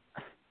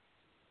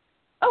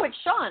 Oh, it's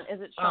Sean.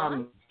 Is it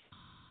Sean?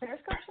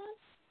 Periscope Sean?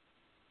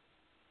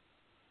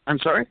 I'm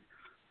sorry?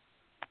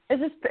 Is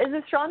this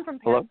Sean from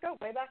Hello?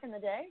 Periscope way back in the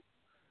day?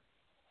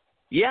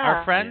 Yeah.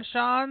 Our friend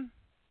Sean?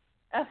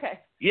 Okay.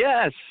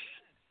 Yes.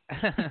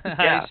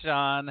 Hi, Yeah.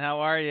 Sean. How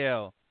are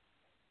you?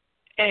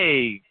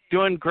 Hey,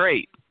 doing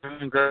great.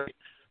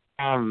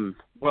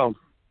 Well,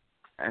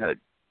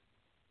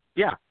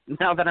 yeah,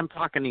 now that I'm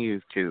talking to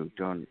you two,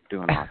 doing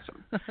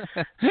awesome.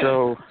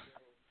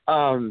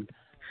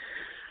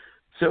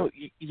 So,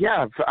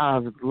 yeah,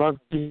 I'd love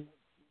to hear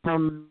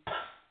from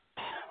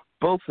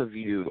both of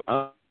you.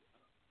 I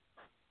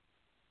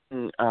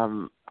can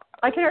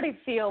already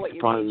feel what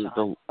you mean,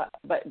 Sean,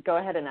 but go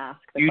ahead and ask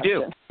the You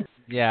question. do?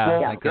 Yeah,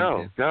 Yeah. I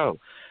can Go.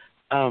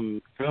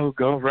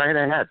 Go right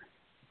ahead.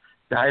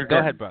 Dive Go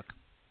in. ahead, Brooke.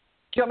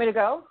 Do you want me to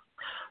go?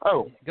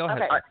 Oh, Go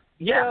ahead. Okay.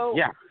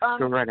 yeah.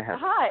 Go right ahead.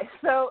 Hi.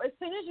 So as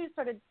soon as you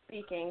started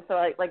speaking,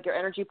 so like your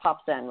energy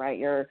pops in, right?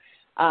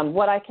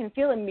 What I can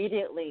feel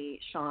immediately,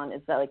 Sean,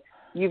 is that like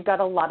you've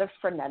got a lot of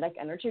frenetic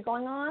energy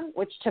going on,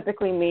 which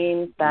typically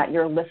means that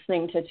you're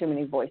listening to too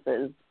many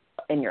voices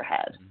in your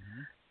head.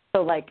 Mm-hmm.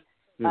 So like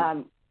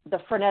the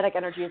frenetic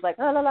energy is like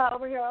la la la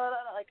over here, la, la,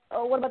 la, like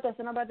oh what about this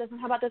and what about this and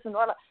how about this and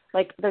la, la.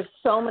 Like there's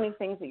so many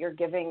things that you're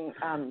giving,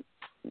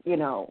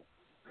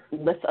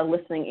 a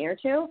listening ear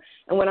to.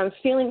 And what I'm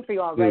feeling for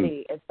you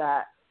already is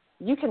that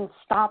you can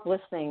stop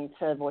listening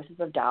to voices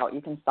of doubt.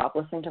 You can stop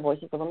listening to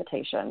voices of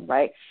limitation,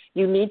 right?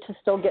 You need to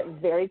still get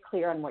very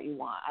clear on what you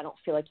want. I don't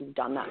feel like you've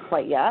done that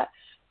quite yet.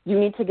 You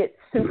need to get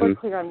super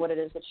clear on what it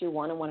is that you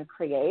want and want to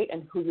create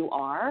and who you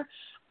are,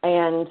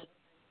 and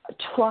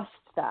trust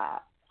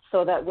that,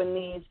 so that when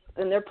these,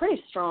 and they're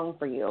pretty strong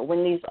for you,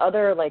 when these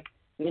other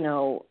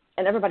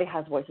and everybody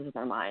has voices in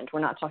their mind. We're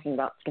not talking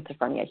about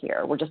schizophrenia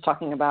here. We're just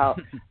talking about,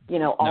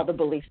 all the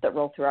beliefs that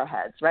roll through our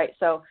heads, right?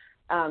 So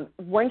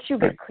once you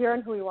get clear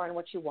on who you are and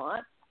what you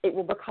want, it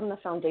will become the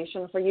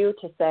foundation for you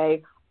to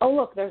say, oh,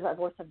 look, there's that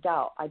voice of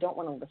doubt. I don't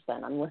want to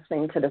listen. I'm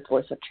listening to this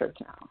voice of truth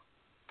now.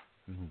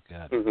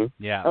 Good. Mm-hmm.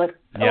 Yeah. Like,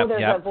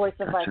 there's that voice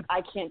of like,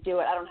 I can't do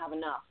it. I don't have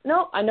enough.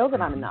 No, I know that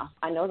I'm enough.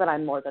 I know that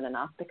I'm more than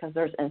enough because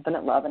there's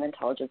infinite love and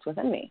intelligence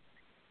within me.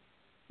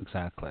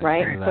 Exactly.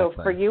 Right? Exactly. So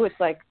for you, it's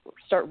like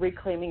start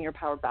reclaiming your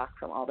power back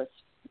from all this.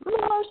 Does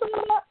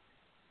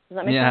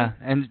that make sense? Yeah,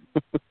 and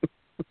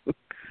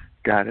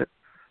got it.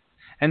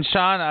 And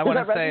Sean, I want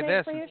to say Does that resonate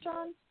this. for you,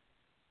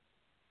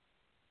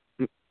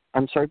 Sean?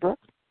 I'm sorry, Brooke?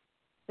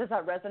 Does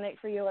that resonate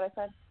for you, what I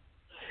said?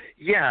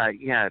 Yeah,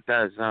 it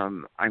does.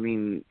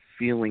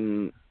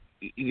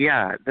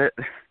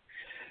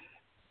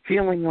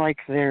 Feeling like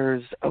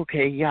there's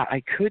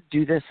I could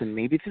do this, and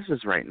maybe this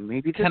is right, and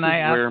maybe this is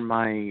where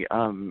my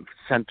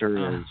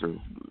center is, or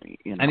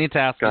I need to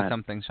ask you ahead.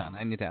 something, Sean.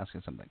 I need to ask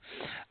you something.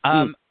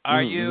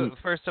 Are you,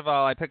 first of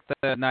all, I picked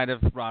the Knight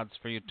of Rods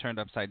for you turned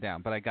upside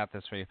down, but I got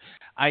this for you.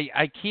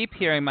 I keep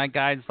hearing my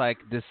guides like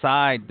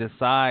decide.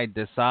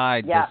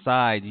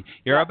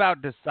 You're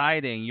about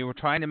deciding. You were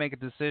trying to make a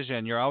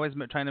decision. You're always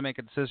trying to make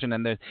a decision.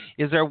 And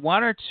is there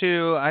one or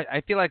two,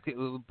 I feel like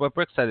what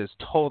Brooke said is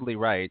totally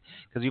right,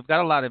 because you've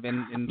got a lot of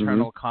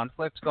internal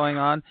conflict going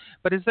on,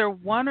 but is there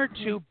one or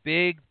two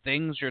big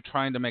things you're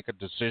trying to make a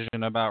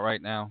decision about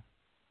right now?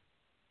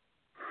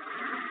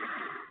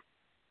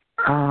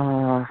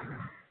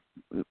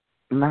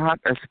 Not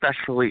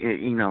especially,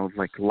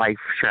 like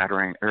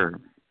life-shattering or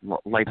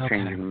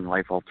life-changing,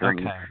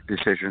 life-altering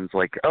decisions.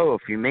 Like,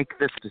 if you make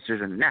this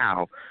decision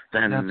now,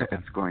 then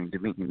it's going to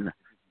mean,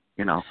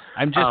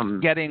 I'm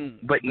just getting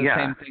the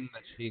same thing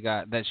that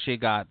she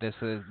got. This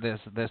is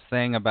this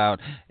thing about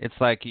it's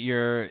like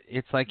you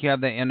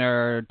have the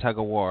inner tug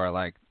of war.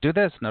 Like, do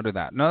this, no, do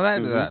that, no, that,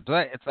 do that, do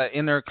that. It's an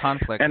inner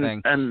conflict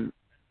thing. And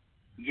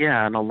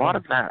a lot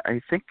of that I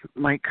think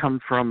might come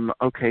from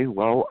I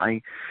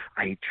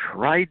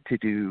tried to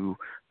do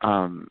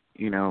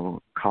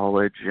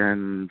college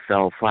and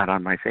fell flat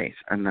on my face,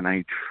 and then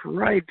I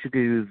tried to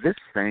do this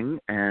thing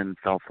and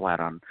fell flat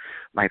on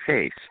my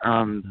face.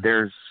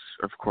 There's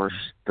of course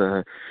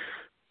the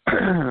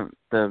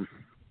the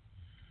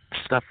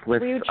stuff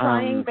with. Were you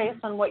trying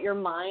based on what your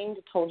mind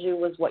told you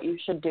was what you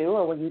should do,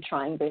 or were you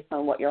trying based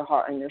on what your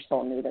heart and your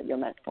soul knew that you're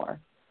meant for?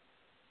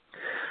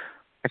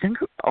 I think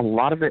a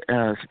lot of it,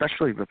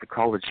 especially with the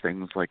college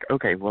things, like,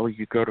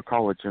 you go to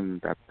college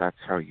and that's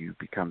how you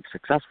become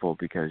successful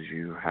because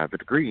you have a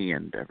degree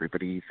and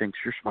everybody thinks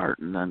you're smart,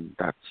 and then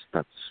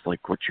that's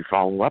like what you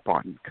follow up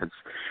on, because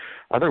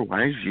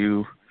otherwise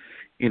you'll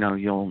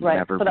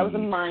never so that be was a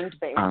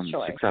mind-based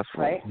choice,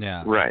 successful. right?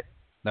 Yeah. Right.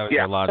 That was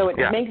Yeah. your logical.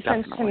 So it makes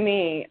sense to definitely.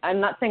 me. I'm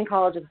not saying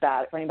college is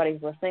bad. For anybody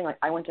who's listening, like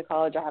I went to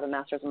college, I have a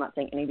master's. I'm not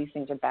saying any of these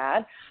things are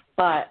bad.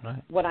 But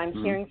Right. what I'm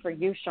hearing for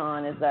you,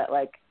 Sean, is that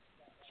like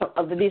so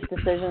of these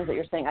decisions that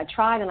you're saying, I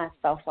tried and I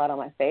fell flat on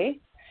my face.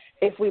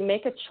 If we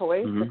make a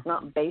choice that's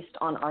not based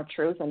on our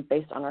truth and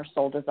based on our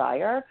soul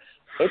desire,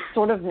 it's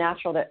sort of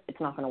natural that it's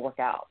not going to work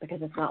out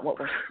because it's not what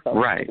we're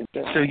supposed Right. to be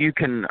doing. So you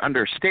can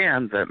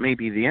understand that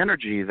maybe the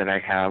energy that I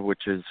have,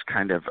 which is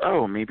kind of,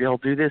 oh, maybe I'll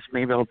do this,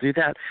 maybe I'll do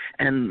that,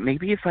 and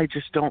maybe if I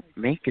just don't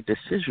make a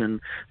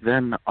decision,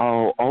 then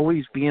I'll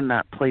always be in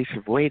that place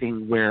of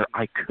waiting where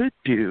I could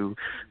do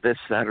this,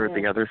 that, or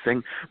the other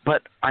thing,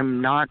 but I'm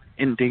not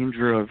in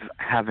danger of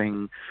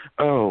having,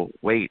 oh,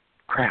 wait,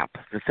 crap,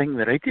 the thing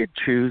that I did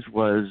choose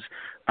was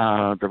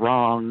the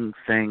wrong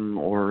thing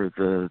or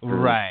the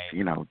Right.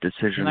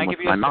 decision Can I with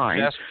give you my a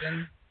mind.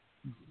 suggestion?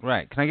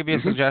 Right. Can I give you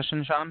a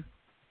suggestion, Sean?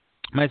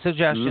 My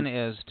suggestion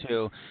is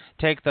to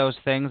take those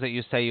things that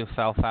you say you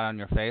fell flat on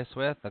your face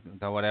with,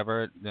 the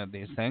whatever,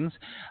 these things.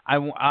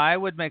 I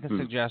would make a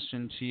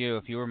suggestion to you.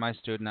 If you were my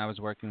student, I was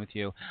working with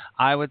you,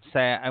 I would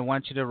say I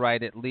want you to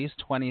write at least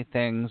 20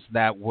 things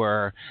that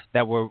were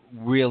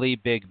really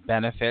big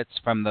benefits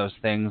from those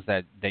things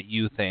that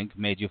you think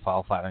made you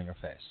fall flat on your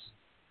face.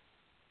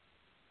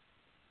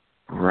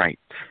 Right.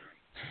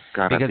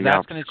 Because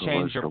that's going to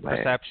change your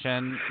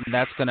perception.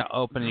 That's going to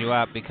open you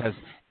up because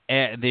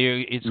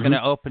it's going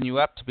to open you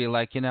up to be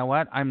like, you know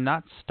what? I'm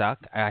not stuck.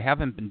 I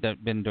haven't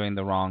been doing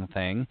the wrong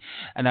thing.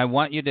 And I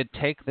want you to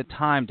take the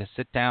time to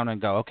sit down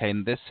and go, okay,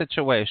 in this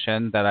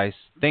situation that I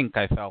think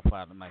I fell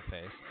flat on my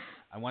face,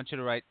 I want you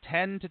to write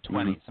 10 to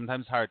 20,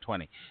 sometimes hard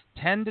 20,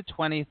 10 to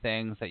 20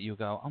 things that you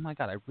go, oh, my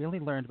God, I really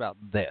learned about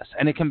this.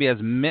 And it can be as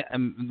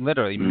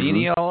literally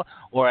menial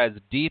or as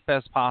deep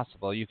as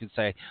possible. You could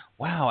say,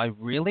 wow, I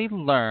really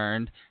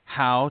learned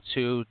how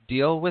to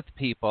deal with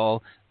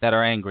people that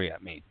are angry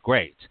at me.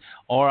 Great.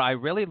 Or I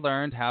really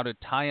learned how to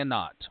tie a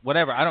knot.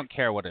 Whatever. I don't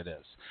care what it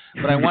is.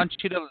 But I want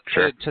you to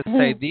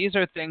say these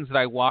are things that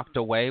I walked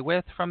away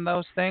with from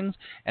those things,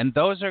 and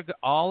those are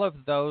all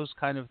of those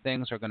kind of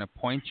things are going to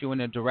point you in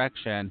a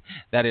direction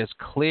that is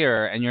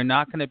clear, and you're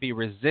not going to be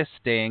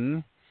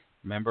resisting.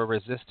 Remember,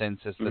 resistance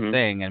is the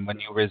thing, and when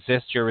you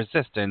resist your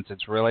resistance,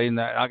 it's really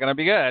not going to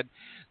be good.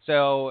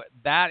 So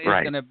that is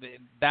going to be,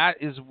 that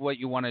is what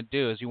you want to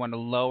do, is you want to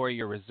lower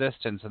your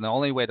resistance, and the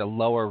only way to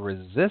lower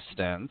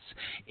resistance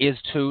is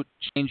to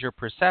change your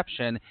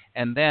perception,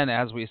 and then,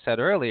 as we said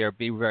earlier,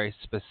 be very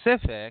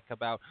specific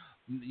about,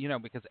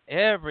 because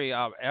every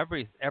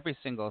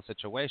single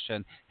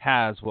situation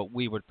has what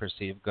we would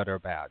perceive good or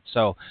bad.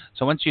 So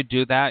once you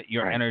do that,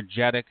 your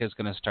energetic is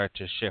going to start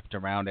to shift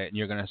around it, and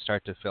you're going to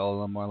start to feel a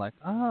little more like,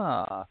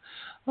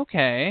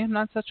 okay,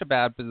 not such a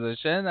bad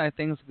position. I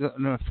think it's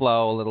going to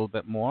flow a little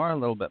bit more.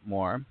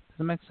 Does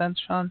that make sense,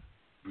 Sean?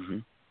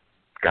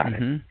 Got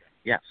it.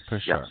 Yes, for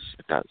sure. Yes,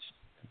 it does.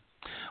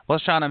 Well,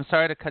 Sean, I'm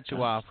sorry to cut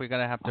you off. We're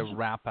going to have to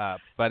wrap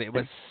up, but it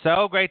was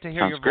so great to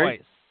hear your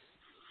voice.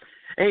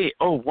 Hey,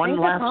 one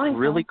last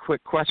really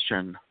quick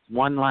question.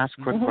 One last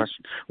quick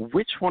question.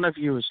 Which one of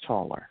you is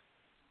taller?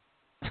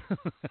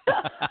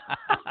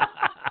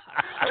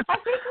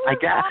 I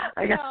guess.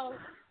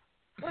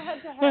 We're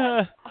head to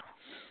head.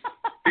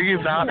 Are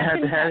you about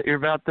head to head? You're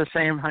about the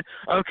same height?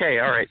 Okay,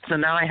 all right. So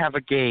now I have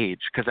a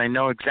gauge because I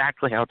know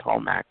exactly how tall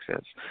Max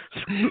is.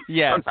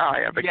 Yes. So now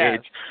I have a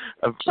gauge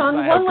of Sean,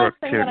 one last Brooke,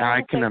 thing too. that Now I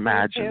I can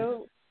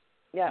imagine.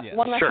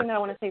 One last thing that I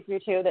want to say for you,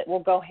 too, that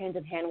will go hand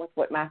in hand with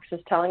what Max is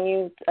telling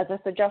you as a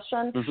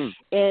suggestion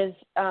is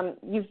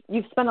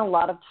you've spent a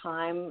lot of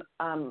time,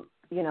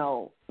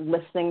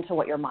 listening to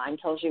what your mind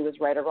tells you is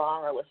right or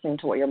wrong, or listening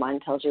to what your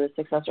mind tells you is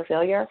success or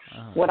failure.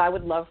 What I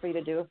would love for you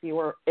to do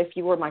if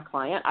you were my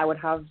client, I would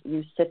have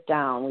you sit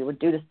down. We would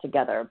do this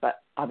together,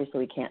 but obviously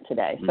we can't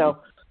today. So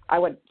I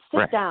would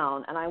sit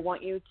down, and I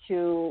want you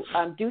to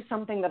do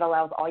something that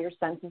allows all your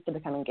senses to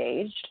become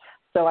engaged.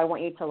 So I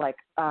want you to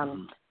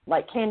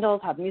light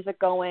candles, have music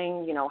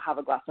going, have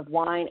a glass of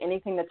wine,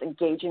 anything that's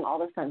engaging all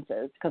the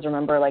senses. Because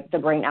remember, the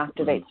brain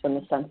activates when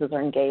the senses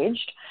are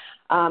engaged.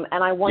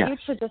 And I want you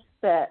to just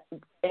sit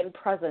in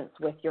presence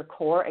with your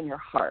core and your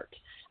heart.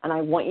 And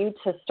I want you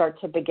to start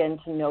to begin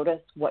to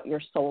notice what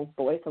your soul's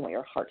voice and what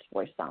your heart's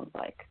voice sounds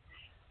like,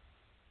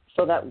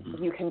 so that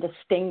you can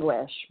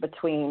distinguish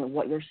between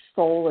what your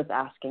soul is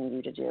asking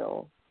you to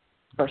do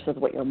versus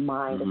what your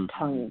mind is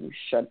telling you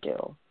should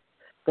do.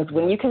 Because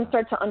when you can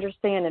start to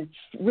understand and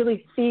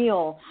really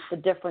feel the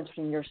difference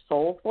between your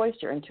soul's voice,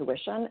 your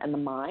intuition, and the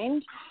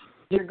mind,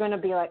 you're going to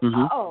be like,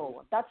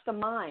 oh, that's the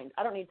mind.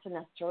 I don't need to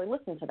necessarily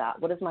listen to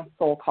that. What is my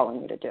soul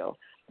calling me to do?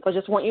 So I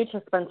just want you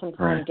to spend some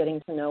time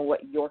getting to know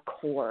what your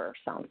core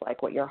sounds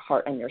like, what your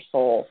heart and your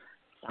soul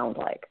sound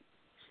like.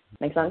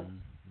 Make sense?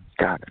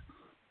 Got it.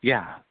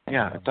 Yeah,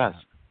 it does.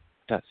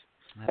 It does.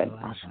 I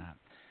love that.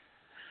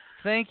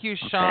 Thank you,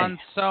 Sean,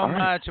 so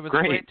much. It was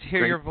great to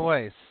hear your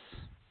voice.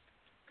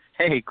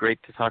 Hey, great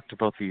to talk to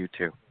both of you,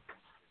 too.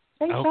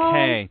 Thanks,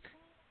 okay.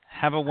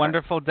 Have a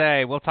wonderful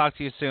day. We'll talk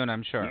to you soon,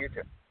 I'm sure. You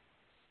too.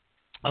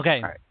 Okay.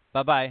 All right.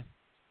 Bye-bye.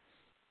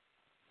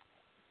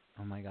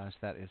 Oh my gosh,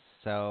 that is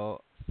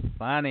so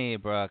funny,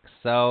 Brooke.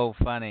 So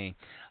funny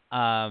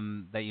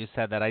that you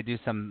said that. I do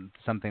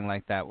something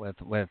like that with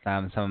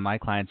some of my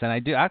clients, and I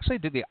do actually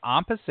do the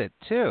opposite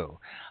too.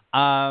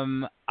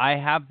 I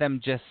have them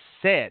just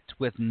sit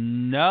with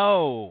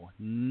no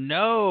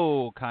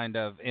kind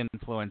of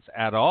influence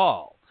at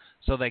all,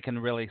 so they can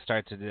really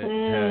start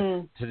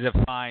to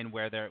define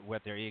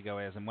what their ego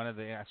is. And one of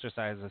the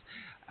exercises,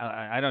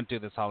 I don't do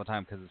this all the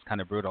time because it's kind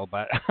of brutal,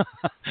 but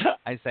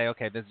I say,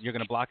 okay, you're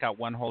going to block out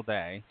one whole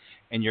day,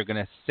 and you're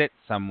going to sit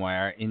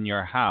somewhere in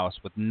your house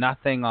with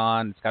nothing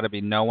on. It's got to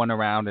be no one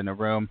around in a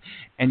room,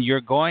 and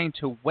you're going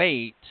to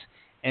wait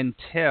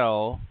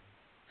until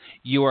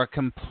you are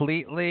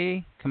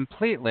completely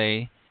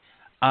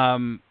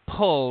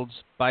pulled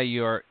by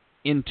your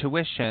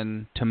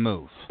intuition to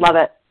move. Love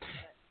it.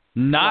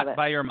 Not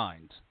by your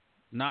mind.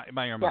 Not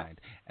by your mind.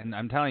 And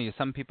I'm telling you,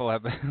 some people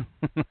have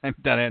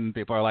I've done it, and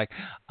people are like,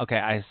 okay,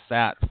 I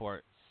sat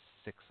for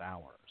 6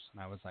 hours.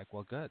 And I was like,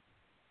 well, good.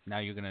 Now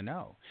you're going to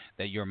know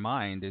that your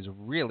mind is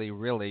really,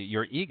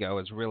 your ego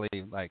is really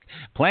like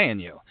playing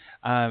you.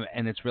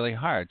 And it's really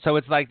hard. So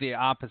it's like the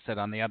opposite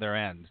on the other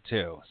end,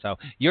 too. So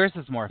yours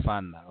is more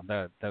fun,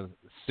 though. The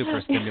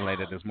super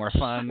stimulated is more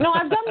fun. No,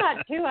 I've done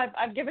that, too.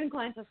 I've given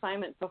clients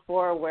assignments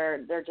before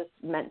where they're just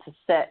meant to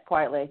sit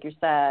quietly, like you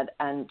said,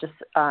 and just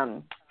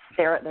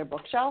stare at their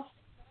bookshelf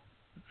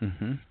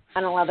and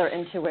allow their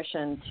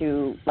intuition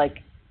to, like,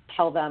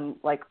 tell them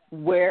like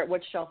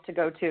which shelf to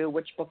go to,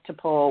 which book to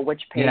pull,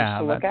 which page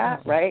to look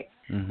at, right?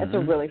 It's a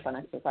really fun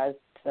exercise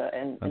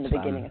in the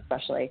beginning,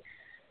 especially.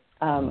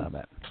 Love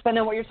it. But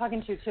no, what you're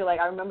talking to too,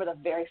 like I remember the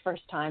very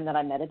first time that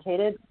I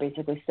meditated,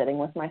 basically sitting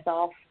with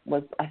myself,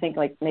 was I think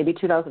like maybe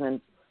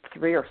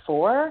 2003 or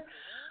 4.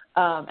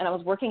 And I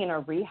was working in a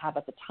rehab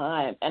at the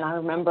time, and I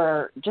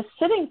remember just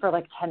sitting for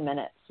like 10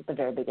 minutes at the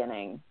very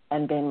beginning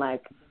and being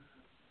like,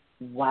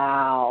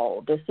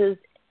 wow, this is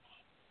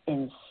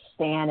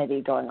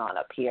insanity going on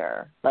up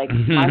here. Like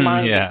my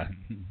mind is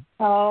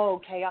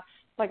so chaotic.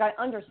 Like I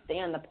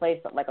understand the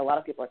place that like a lot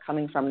of people are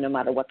coming from, no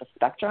matter what the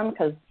spectrum,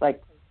 because like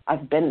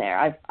I've been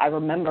there. I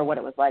remember what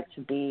it was like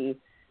to be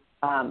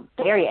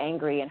very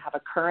angry and have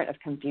a current of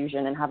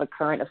confusion and have a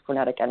current of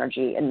frenetic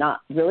energy and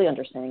not really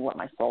understanding what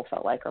my soul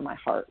felt like or my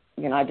heart.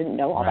 You know, I didn't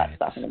know all that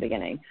stuff in the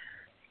beginning.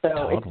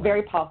 So it's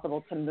very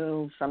possible to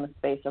move from a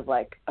space of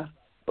like a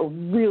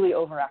really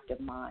overactive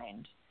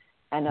mind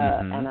and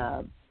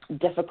a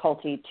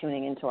difficulty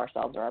tuning into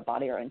ourselves or our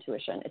body or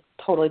intuition. It's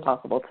totally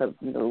possible to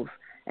move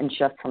and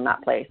shift from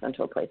that place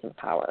into a place of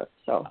power.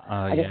 So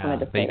I just wanted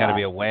to say but you got to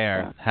be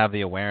aware, have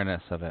the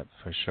awareness of it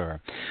for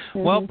sure.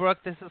 Well,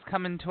 Brooke, this is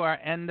coming to our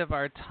end of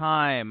our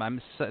time.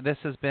 This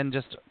has been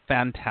just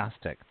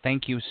fantastic.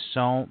 Thank you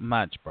so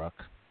much,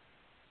 Brooke.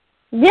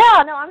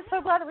 Yeah, no, I'm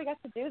so glad that we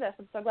got to do this.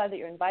 I'm so glad that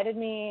you invited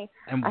me.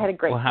 And I had a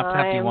great time. We'll have to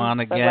have you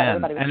on again. So glad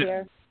everybody was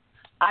here.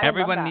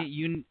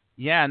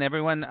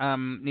 Everyone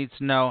needs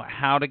to know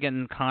how to get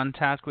in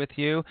contact with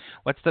you.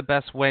 What's the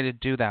best way to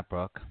do that,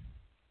 Brooke?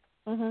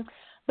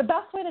 The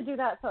best way to do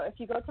that, so if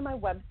you go to my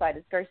website,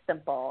 it's very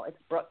simple. It's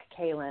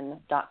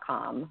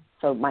brookekaylin.com,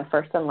 so my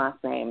first and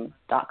last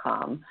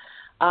name.com.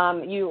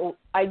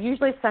 I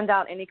usually send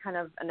out any kind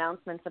of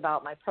announcements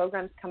about my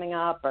programs coming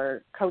up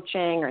or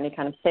coaching or any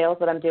kind of sales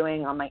that I'm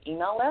doing on my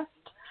email list.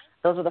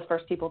 Those are the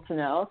first people to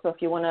know. So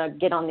if you want to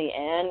get on the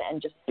in and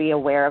just be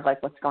aware of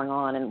like what's going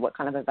on and what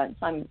kind of events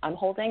I'm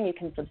holding, you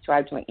can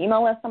subscribe to my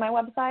email list on my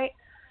website.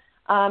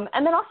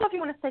 And then also if you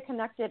want to stay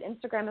connected,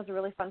 Instagram is a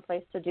really fun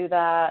place to do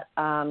that.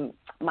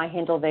 My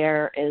handle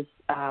there is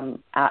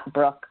at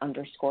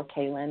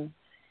Brooke_Kaylin.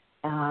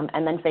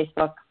 And then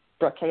Facebook,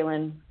 Brooke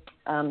Kaylin.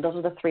 Those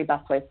are the 3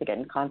 best ways to get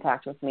in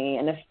contact with me.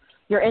 And if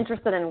you're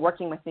interested in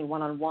working with me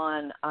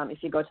one-on-one,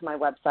 if you go to my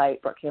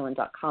website,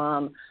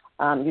 brookekaylin.com,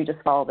 you just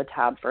follow the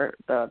tab for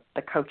the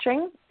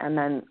coaching, and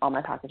then all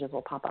my packages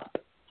will pop up.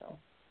 So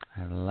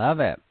I love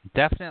it.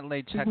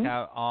 Definitely check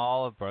out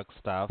all of Brooke's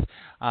stuff.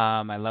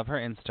 I love her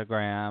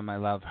Instagram. I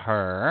love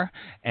her.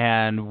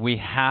 And we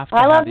have to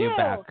have you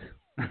back.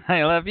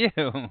 I love you.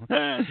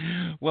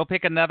 We'll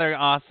pick another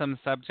awesome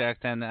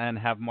subject and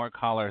have more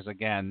callers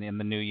again in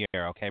the new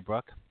year. Okay,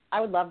 Brooke?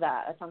 I would love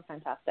that. That sounds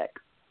fantastic.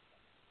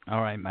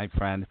 All right, my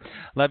friend.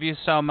 Love you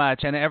so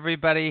much. And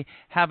everybody,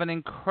 have an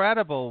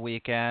incredible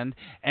weekend.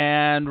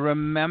 And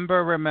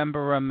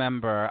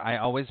remember, I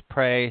always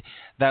pray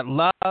that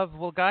love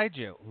will guide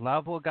you.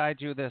 Love will guide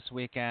you this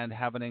weekend.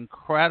 Have an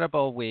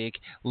incredible week.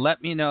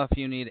 Let me know if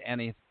you need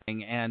anything.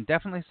 And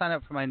definitely sign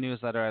up for my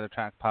newsletter at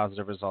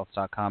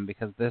attractpositiveresults.com,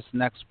 because this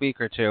next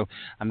week or 2,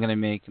 I'm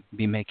going to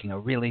be making a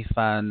really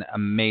fun,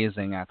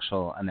 amazing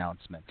actual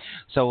announcement.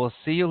 So we'll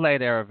see you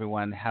later,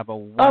 everyone. Have a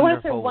wonderful I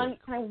want to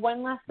say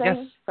one last thing.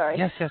 Yes. Sorry.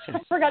 Yes. I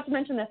forgot to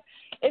mention this.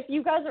 If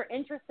you guys are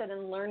interested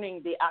in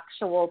learning the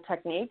actual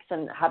techniques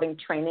and having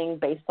training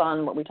based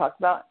on what we talked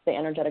about, the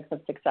energetics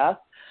of success,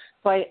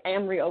 so I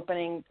am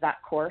reopening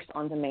that course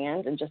on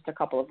demand in just a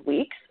couple of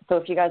weeks. So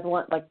if you guys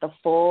want like the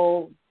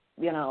full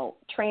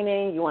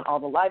training, you want all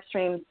the live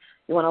streams,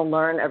 you want to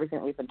learn everything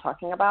that we've been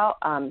talking about,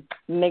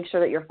 make sure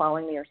that you're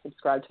following me or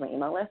subscribe to my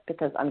email list,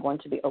 because I'm going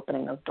to be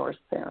opening those doors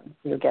soon.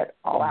 You'll get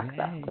all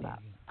access to that.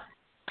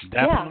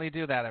 Definitely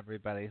do that,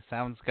 everybody.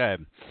 Sounds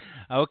good.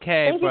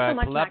 Okay, Thank you Brooke, so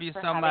much, love Max, you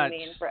for so having much.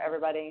 me and for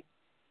everybody.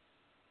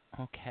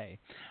 Okay.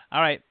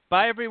 All right.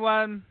 Bye,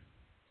 everyone.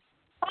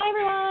 Bye,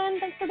 everyone.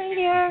 Thanks for being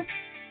here.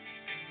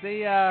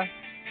 See ya.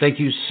 Thank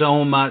you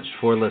so much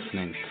for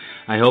listening.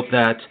 I hope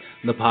that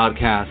the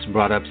podcast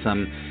brought up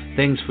some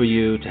things for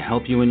you to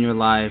help you in your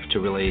life to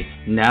really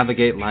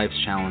navigate life's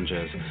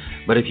challenges.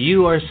 But if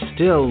you are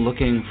still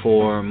looking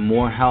for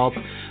more help,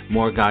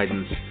 more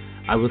guidance,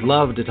 I would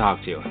love to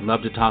talk to you. I'd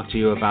love to talk to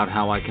you about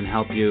how I can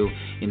help you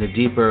in a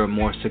deeper,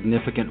 more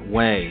significant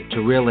way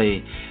to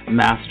really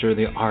master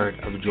the art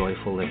of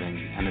joyful living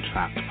and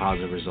attract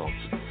positive results.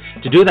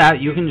 To do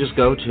that, you can just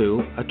go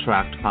to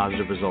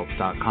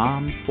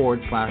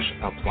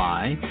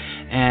attractpositiveresults.com/apply,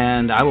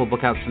 and I will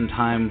book out some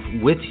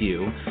time with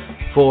you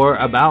for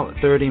about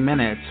 30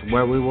 minutes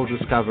where we will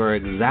discover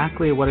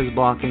exactly what is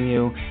blocking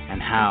you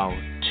and how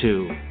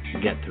to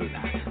get through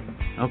that.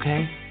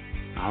 Okay?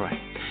 All right.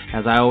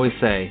 As I always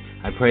say,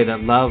 I pray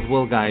that love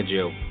will guide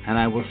you, and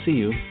I will see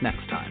you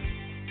next time.